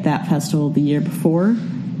be at that festival the year before,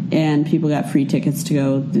 and people got free tickets to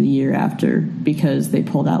go the year after because they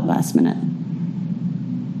pulled out last minute.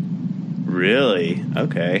 Really?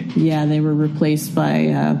 Okay. Yeah, they were replaced by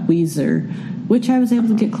Weezer, which I was able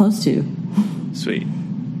to get close to. Sweet.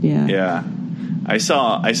 Yeah. Yeah. I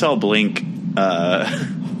saw Blink,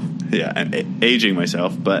 aging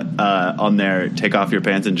myself, but on their Take Off Your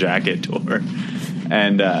Pants and Jacket tour.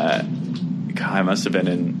 And, God, I must have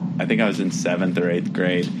been I think I was in 7th or 8th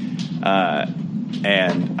grade.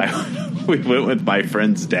 And we went with my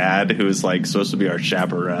friend's dad, who was, like, supposed to be our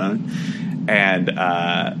chaperone.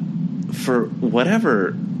 And, for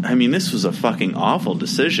whatever, I mean, this was a fucking awful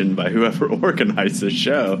decision by whoever organized the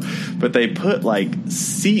show, but they put, like,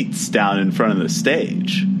 seats down in front of the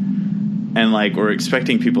stage, and, like, we're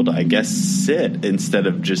expecting people to, I guess, sit instead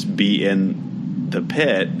of just be in the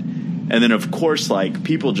pit. And then, of course, like,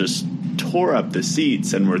 people just tore up the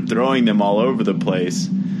seats and were throwing them all over the place.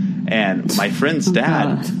 And my friend's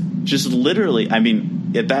dad just literally, I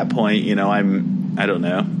mean, at that point, I'm, I don't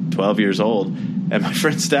know, 12 years old. And my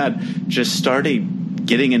friend's dad just started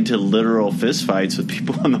getting into literal fistfights with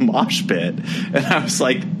people in the mosh pit. And I was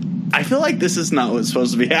like, I feel like this is not what's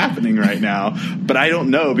supposed to be happening right now. But I don't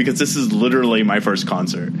know, because this is literally my first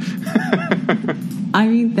concert. I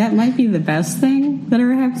mean, that might be the best thing that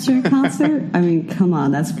ever happens to a concert. I mean, come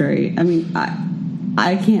on, that's great. I mean,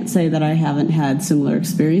 I can't say that I haven't had similar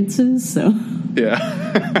experiences, so... Yeah.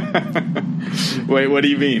 Wait, what do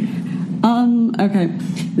you mean? Okay.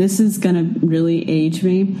 This is gonna really age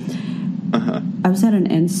me. I was at an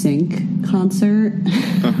NSYNC concert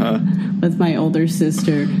with my older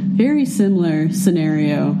sister. Very similar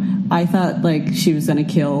scenario. I thought, like, she was gonna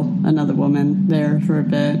kill another woman there for a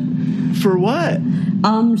bit. For what?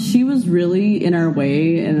 She was really in our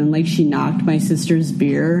way, and then, like, she knocked my sister's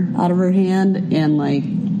beer out of her hand, and, like,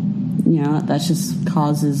 you know, that just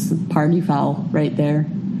causes party foul right there.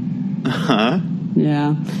 Huh?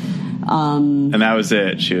 Yeah. And that was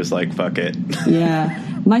it. She was like, fuck it. Yeah.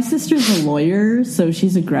 My sister's a lawyer, so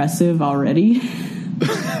she's aggressive already.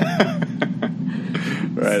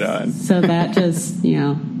 Right on. So that just, you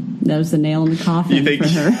know, that was the nail in the coffin for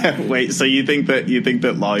her. Wait, so you think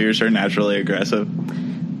that lawyers are naturally aggressive?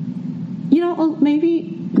 You know, well,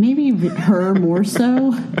 maybe her more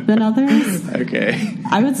so than others. Okay.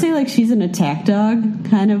 I would say, like, she's an attack dog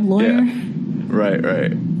kind of lawyer. Yeah.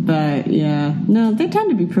 Right. But, yeah. No, they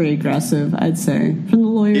tend to be pretty aggressive, I'd say, from the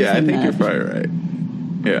lawyers. Yeah, I think you're probably right.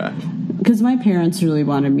 Yeah. Because my parents really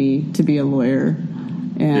wanted me to be a lawyer.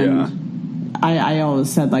 And I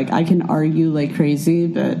always said, like, I can argue like crazy,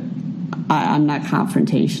 but I'm not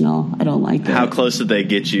confrontational. I don't like it. How close did they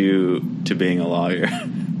get you to being a lawyer?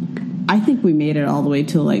 I think we made it all the way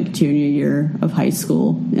to, like, junior year of high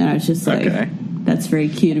school. And I was just like, that's very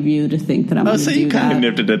cute of you to think that I'm going to do that. Oh, so you kind of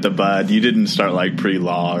nipped it at the bud. You didn't start, like,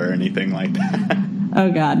 pre-law or anything like that.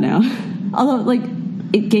 Oh, God, no. Although, like,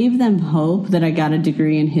 it gave them hope that I got a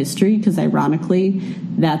degree in history because, ironically,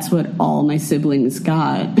 that's what all my siblings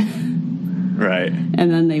got. Right.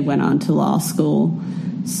 And then they went on to law school.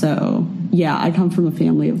 So, yeah, I come from a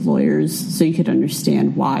family of lawyers, so you could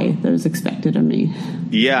understand why that was expected of me.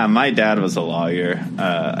 Yeah, my dad was a lawyer.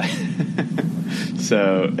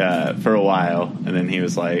 So for a while, and then he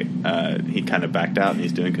was like, he kind of backed out, and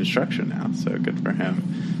he's doing construction now. So good for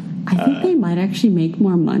him. I think they might actually make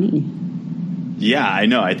more money. Yeah, I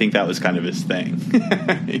know. I think that was kind of his thing.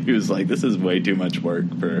 He was like, "This is way too much work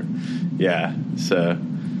for." Yeah. So.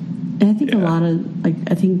 And I think a lot of, like,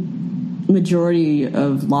 I think majority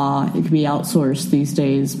of law, it can be outsourced these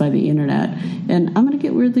days by the internet. And I'm going to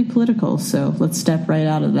get weirdly political, so let's step right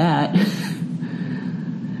out of that.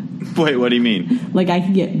 Wait, what do you mean? Like, I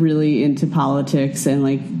could get really into politics and,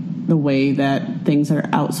 like, the way that things are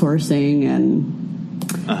outsourcing,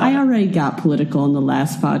 and I already got political in the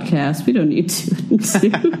last podcast. We don't need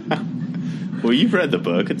to. Well, you've read the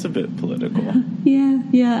book. It's a bit political.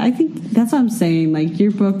 Yeah. I think that's what I'm saying. Like,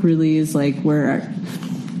 your book really is, like, where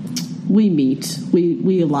we meet.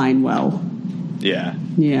 We align well. Yeah.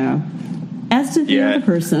 Yeah. As did the other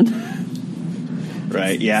person.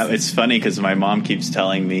 Right. Yeah, it's funny because my mom keeps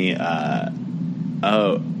telling me,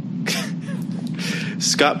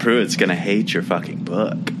 Scott Pruitt's going to hate your fucking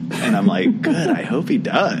book. And I'm like, good, I hope he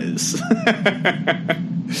does.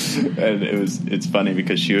 And it's funny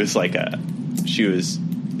because she was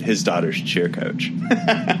his daughter's cheer coach.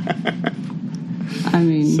 I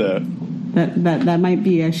mean, so that might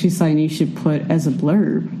be actually something you should put as a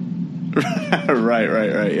blurb.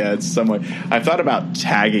 Right. Yeah, it's some way. I've thought about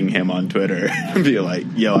tagging him on Twitter and be like,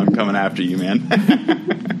 yo, I'm coming after you, man.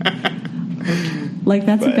 Like,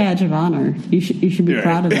 that's a badge of honor. You should be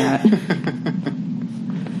proud of that.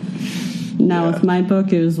 Now, with my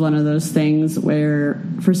book, it was one of those things where,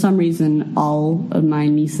 for some reason, all of my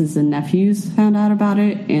nieces and nephews found out about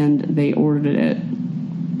it, and they ordered it.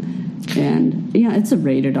 And, yeah, it's a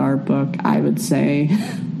rated R book, I would say.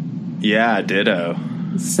 Yeah, ditto.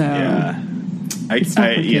 So, yeah,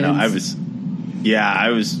 I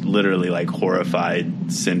was literally, like,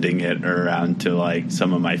 horrified sending it around to, like,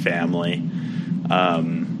 some of my family.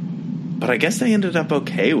 But I guess they ended up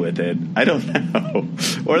okay with it. I don't know.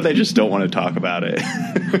 Or they just don't want to talk about it.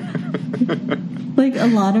 Like, a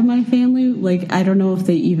lot of my family, like, I don't know if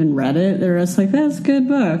they even read it. They're just like, that's a good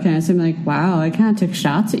book. And I seem like, wow, I kind of took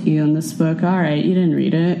shots at you in this book. All right, you didn't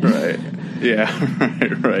read it. Right. Yeah,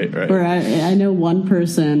 right. Or I know one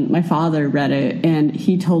person, my father read it, and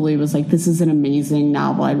he totally was like, this is an amazing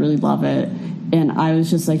novel. I really love it. And I was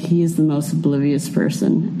just like, he is the most oblivious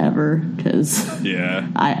person ever, because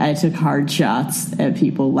I took hard shots at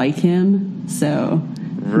people like him, so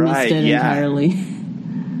missed it entirely.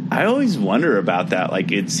 I always wonder about that.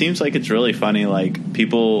 Like, it seems like it's really funny. Like,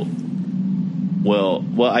 people well,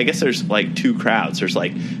 I guess there's, like, two crowds. There's,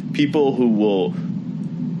 like, people who will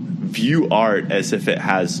view art as if it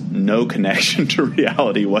has no connection to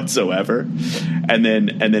reality whatsoever, and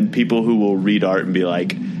then people who will read art and be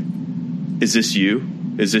like, Is this you?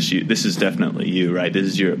 This is definitely you, right? This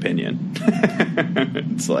is your opinion.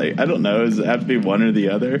 It's like, I don't know. Does it have to be one or the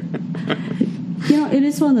other? You know, it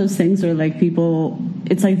is one of those things where, like, people,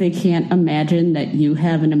 it's like they can't imagine that you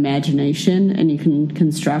have an imagination and you can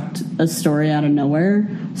construct a story out of nowhere.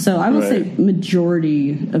 So I would say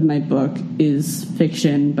majority of my book is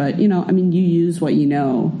fiction, but, you know, I mean, you use what you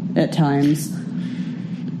know at times.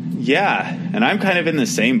 Yeah, and I'm kind of in the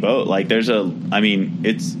same boat. Like,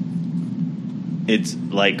 it's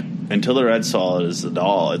like Until the Red Solid is the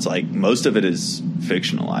doll. It's like most of it is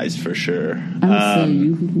fictionalized for sure. I would say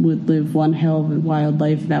you would live one hell of a wild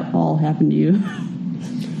life if that all happened to you.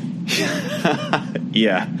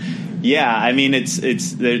 Yeah. I mean,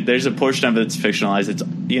 there's a portion of it that's fictionalized. It's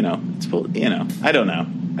I don't know.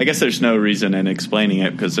 I guess there's no reason in explaining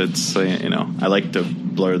it because it's I like to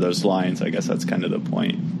blur those lines. I guess that's kind of the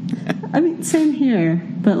point. I mean, same here.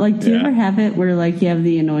 But like, do you ever have it where like you have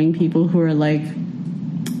the annoying people who are like,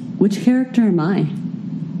 which character am I?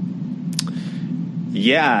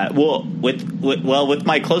 Yeah, well, with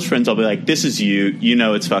my close friends, I'll be like, "This is you. You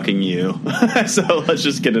know, it's fucking you." So let's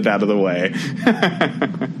just get it out of the way.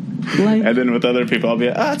 And then with other people, I'll be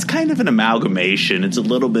like, "Oh, it's kind of an amalgamation. It's a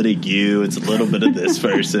little bit of you. It's a little bit of this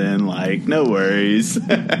person. Like, no worries."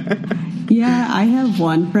 Yeah, I have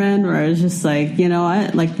one friend where I was just like, you know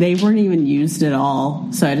what? Like, they weren't even used at all,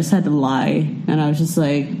 so I just had to lie, and I was just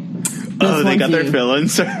like, "Oh, they got their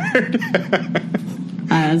feelings hurt."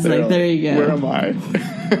 I was like, there you go. Where am I?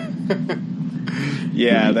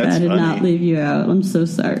 Yeah, that's funny. I did not leave you out. I'm so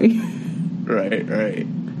sorry. Right.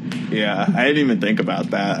 Yeah, I didn't even think about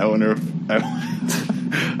that. I wonder if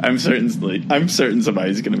I'm certain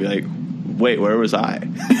somebody's going to be like, wait, where was I?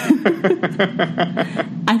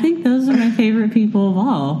 I think those are my favorite people of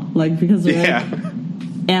all. Like, because they're like,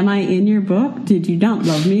 am I in your book? Did you not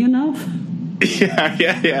love me enough?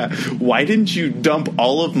 Yeah. Why didn't you dump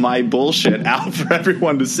all of my bullshit out for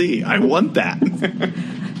everyone to see? I want that.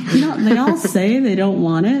 They all say they don't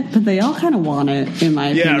want it, but they all kind of want it, in my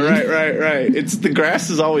opinion. Yeah, right. It's the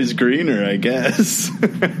grass is always greener, I guess.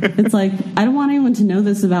 It's like, I don't want anyone to know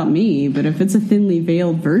this about me, but if it's a thinly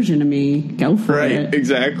veiled version of me, go for it. Right,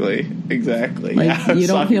 exactly. Like, you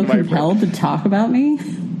don't feel compelled to talk about me?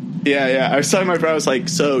 Yeah. I was talking to my friend. I was like,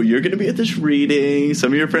 so you're going to be at this reading.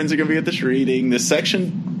 Some of your friends are going to be at this reading. This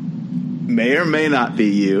section may or may not be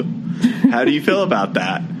you. How do you feel about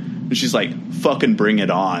that? And she's like, fucking bring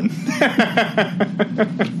it on.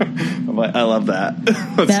 I'm like, I love that.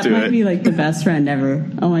 Let's that do it. That might be like the best friend ever.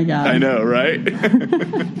 Oh my God. I know, right?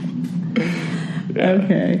 Yeah.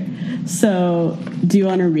 Okay. So, do you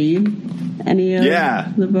want to read any of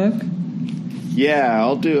the book? Yeah,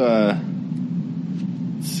 I'll do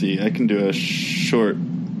let's see, I can do a short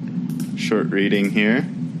reading here.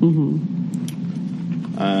 Mm-hmm.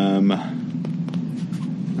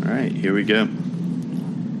 All right, here we go.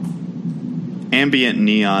 Ambient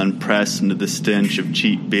neon pressed into the stench of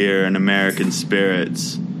cheap beer and American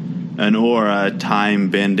spirits. An aura,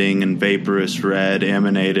 time-bending and vaporous red,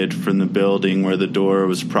 emanated from the building where the door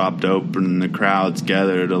was propped open and the crowds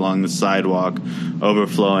gathered along the sidewalk,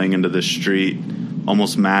 overflowing into the street.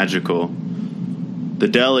 Almost magical. The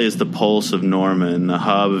deli is the pulse of Norman, the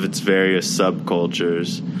hub of its various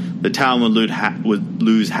subcultures. The town would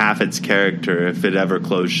lose half its character if it ever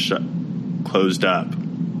closed up.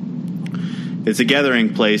 It's a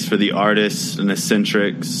gathering place for the artists and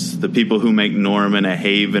eccentrics, the people who make Norman a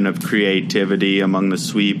haven of creativity among the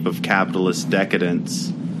sweep of capitalist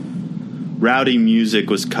decadence. Rowdy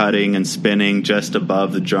music was cutting and spinning just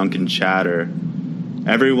above the drunken chatter.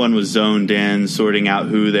 Everyone was zoned in, sorting out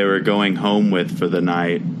who they were going home with for the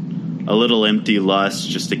night. A little empty lust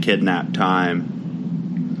just to kidnap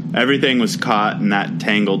time. Everything was caught in that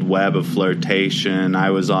tangled web of flirtation.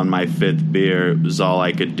 I was on my 5th beer. It was all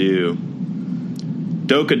I could do.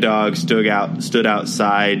 Doka Dog stood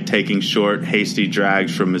outside, taking short, hasty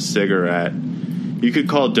drags from his cigarette. You could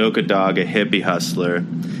call Doka Dog a hippie hustler.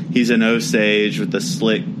 He's an Osage with a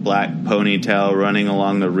slick black ponytail running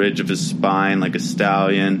along the ridge of his spine like a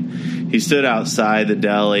stallion. He stood outside the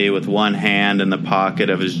deli with one hand in the pocket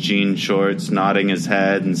of his jean shorts, nodding his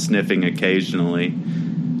head and sniffing occasionally.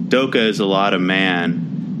 Doka is a lot of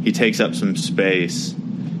man. He takes up some space.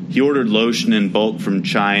 He ordered lotion in bulk from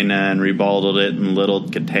China and rebottled it in little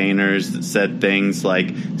containers that said things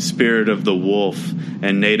like Spirit of the Wolf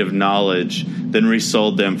and Native Knowledge, then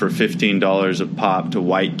resold them for $15 a pop to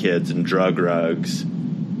white kids and drug rugs.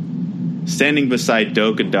 Standing beside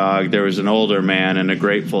Doka Dog, there was an older man in a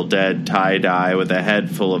Grateful Dead tie-dye with a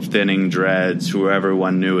head full of thinning dreads who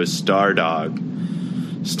everyone knew as Stardog.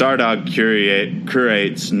 Stardog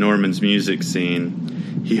curates Norman's music scene.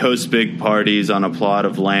 He hosts big parties on a plot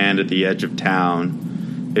of land at the edge of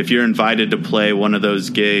town. If you're invited to play one of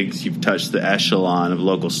those gigs, you've touched the echelon of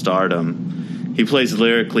local stardom. He plays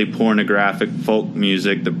lyrically pornographic folk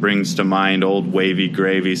music that brings to mind old Wavy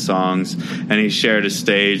Gravy songs, and he shared a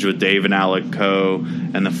stage with Dave and Alec Coe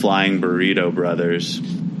and the Flying Burrito Brothers.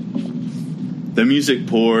 The music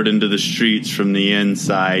poured into the streets from the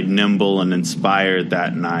inside, nimble and inspired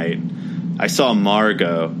that night. I saw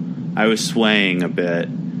Margot. I was swaying a bit.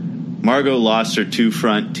 Margot lost her 2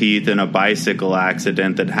 front teeth in a bicycle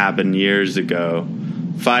accident that happened years ago.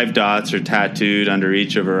 5 dots are tattooed under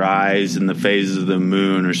each of her eyes, and the phases of the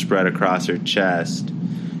moon are spread across her chest.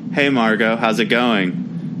 Hey, Margot, how's it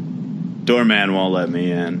going? Doorman won't let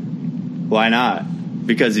me in. Why not?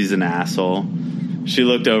 Because he's an asshole. She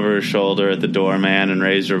looked over her shoulder at the doorman and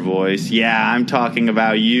raised her voice. Yeah, I'm talking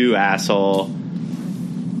about you, asshole.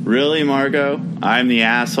 Really, Margot? I'm the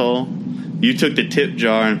asshole? You took the tip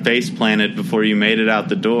jar and face planted before you made it out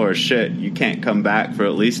the door. Shit, you can't come back for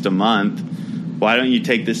at least a month. Why don't you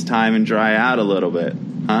take this time and dry out a little bit,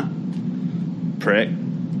 huh? Prick,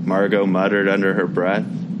 Margot muttered under her breath.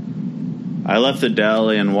 I left the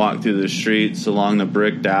deli and walked through the streets along the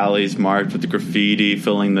bricked alleys marked with graffiti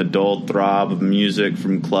filling the dull throb of music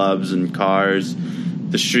from clubs and cars.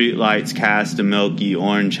 The streetlights cast a milky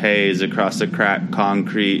orange haze across the cracked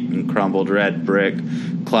concrete and crumbled red brick,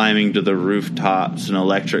 climbing to the rooftops and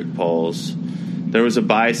electric poles. There was a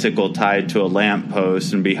bicycle tied to a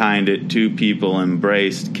lamppost, and behind it 2 people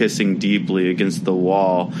embraced, kissing deeply against the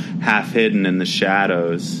wall, half hidden in the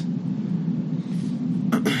shadows.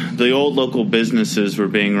 The old local businesses were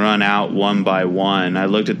being run out one by one. I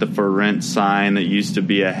looked at the for rent sign that used to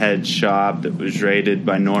be a head shop that was raided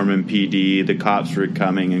by Norman PD. The cops were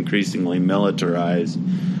becoming increasingly militarized.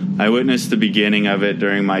 I witnessed the beginning of it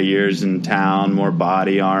during my years in town, more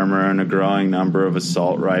body armor and a growing number of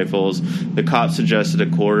assault rifles. The cops suggested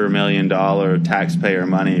 $250,000 of taxpayer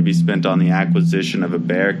money be spent on the acquisition of a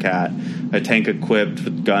Bearcat, a tank equipped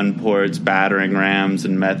with gun ports, battering rams,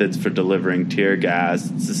 and methods for delivering tear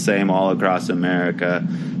gas. It's the same all across America.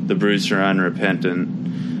 The brutes are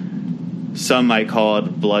unrepentant. Some might call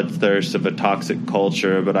it bloodthirst of a toxic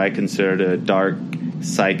culture, but I consider it a dark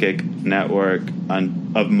psychic network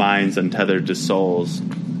of minds untethered to souls.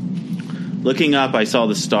 Looking up, I saw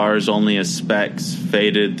the stars only as specks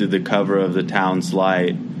faded through the cover of the town's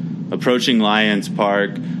light. Approaching Lions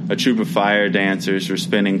Park, a troop of fire dancers were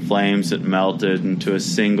spinning flames that melted into a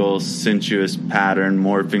single sensuous pattern,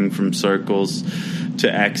 morphing from circles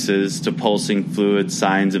to X's to pulsing fluid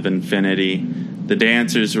signs of infinity. The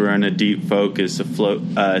dancers were in a deep focus, a flow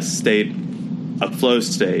state,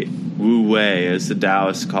 Wu Wei, as the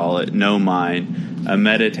Taoists call it, no mind, a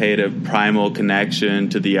meditative primal connection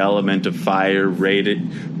to the element of fire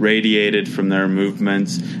radiated from their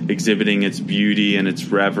movements, exhibiting its beauty and its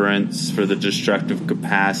reverence for the destructive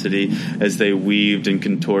capacity as they weaved and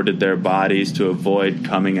contorted their bodies to avoid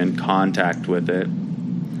coming in contact with it.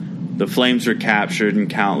 The flames were captured in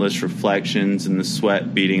countless reflections and the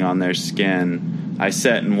sweat beating on their skin. I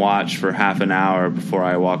sat and watched for half an hour before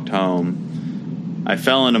I walked home. I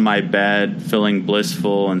fell into my bed, feeling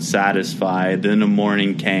blissful and satisfied. Then the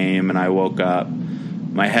morning came, and I woke up.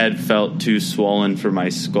 My head felt too swollen for my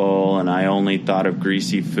skull, and I only thought of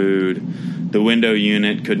greasy food. The window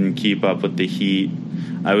unit couldn't keep up with the heat.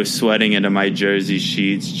 I was sweating into my jersey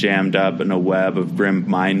sheets, jammed up in a web of grim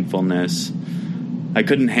mindfulness. I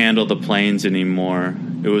couldn't handle the planes anymore.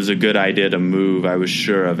 It was a good idea to move, I was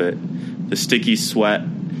sure of it. The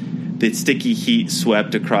sticky heat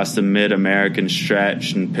swept across the mid-American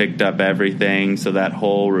stretch and picked up everything, so that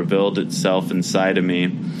hole revealed itself inside of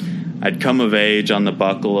me. I'd come of age on the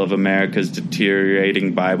buckle of America's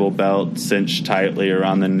deteriorating Bible Belt, cinched tightly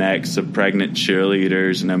around the necks of pregnant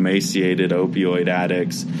cheerleaders and emaciated opioid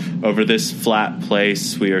addicts. Over this flat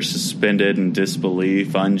place, we are suspended in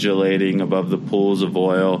disbelief, undulating above the pools of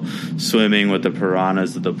oil, swimming with the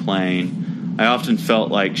piranhas of the plain. I often felt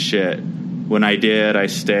like shit. When I did, I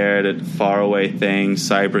stared at faraway things,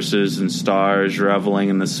 cypresses and stars, reveling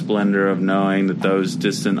in the splendor of knowing that those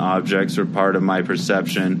distant objects were part of my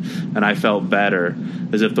perception, and I felt better,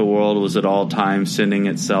 as if the world was at all times sending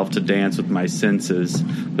itself to dance with my senses.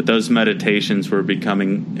 But those meditations were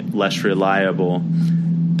becoming less reliable.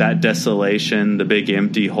 That desolation, the big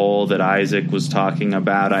empty hole that Isaac was talking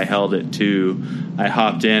about, I held it too. I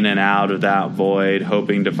hopped in and out of that void,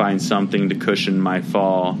 hoping to find something to cushion my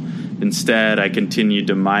fall. Instead, I continued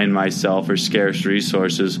to mine myself for scarce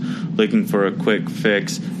resources, looking for a quick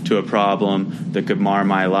fix to a problem that could mar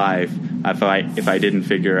my life if I didn't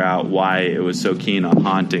figure out why it was so keen on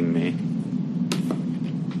haunting me.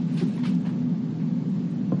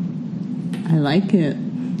 I like it.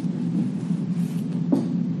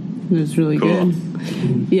 It was really cool.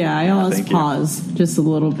 Good. Yeah, I always pause just a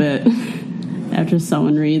little bit after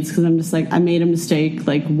someone reads, because I'm just like, I made a mistake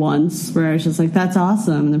like once where I was just like, that's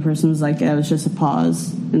awesome, and the person was like, yeah, it was just a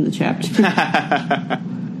pause in the chapter.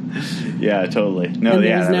 Yeah, totally. No, and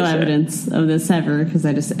there's no evidence of this ever because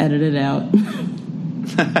I just edited it out.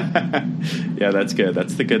 Yeah, that's good.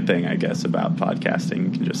 That's the good thing, I guess, about podcasting.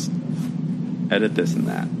 You can just edit this and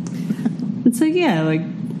that. It's like, yeah,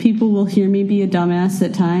 like, people will hear me be a dumbass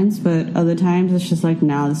at times, but other times it's just like,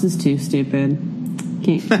 nah, this is too stupid.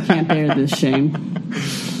 Can't bear this shame.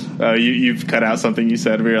 You've cut out something you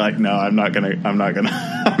said where you're like, no, I'm not gonna own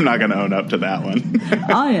up to that one.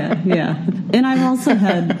 Oh yeah. And I've also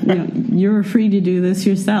had, you're free to do this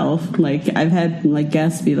yourself. Like, I've had like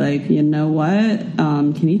guests be like, you know what?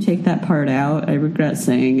 Can you take that part out? I regret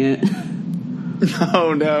saying it.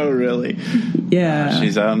 Oh no, really? Yeah.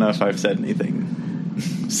 Jeez, I don't know if I've said anything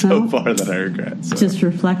so far that I regret. So. Just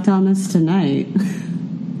reflect on this tonight.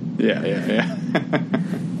 Yeah.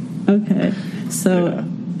 Okay. So. Yeah.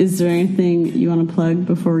 Is there anything you want to plug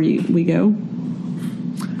before we go?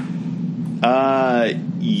 I've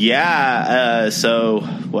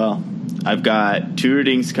got 2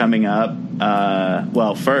 readings coming up.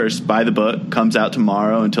 First, Buy the Book comes out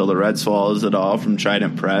tomorrow, Until the Red Swallows It All from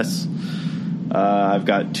Trident Press. I've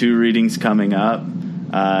got 2 readings coming up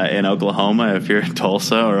in Oklahoma. If you're in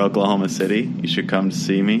Tulsa or Oklahoma City, you should come to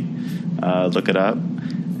see me. Look it up.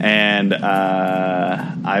 And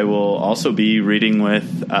I will also be reading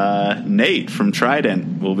with Nate from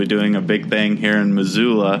Trident. We'll be doing a big thing here in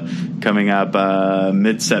Missoula coming up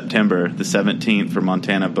mid-September, the 17th, for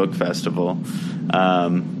Montana Book Festival.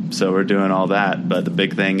 So we're doing all that. But the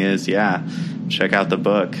big thing is, check out the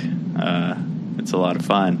book. It's a lot of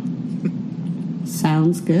fun.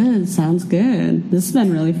 Sounds good. This has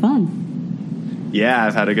been really fun. Yeah,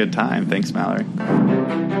 I've had a good time. Thanks, Mallory.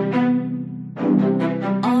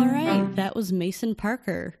 That was Mason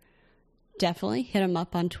Parker. Definitely hit him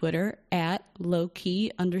up on Twitter at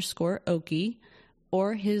lowkey_Okie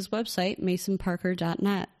or his website,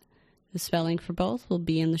 masonparker.net. The spelling for both will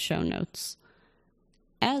be in the show notes.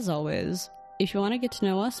 As always, if you want to get to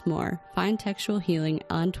know us more, find Textual Healing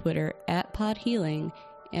on Twitter at podhealing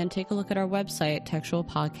and take a look at our website,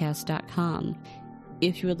 textualpodcast.com.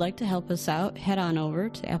 If you would like to help us out, head on over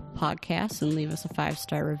to Apple Podcasts and leave us a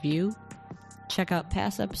 5-star review. Check out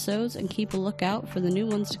past episodes and keep a lookout for the new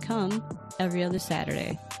ones to come every other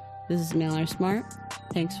Saturday. This is Mallory Smart.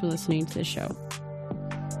 Thanks for listening to the show.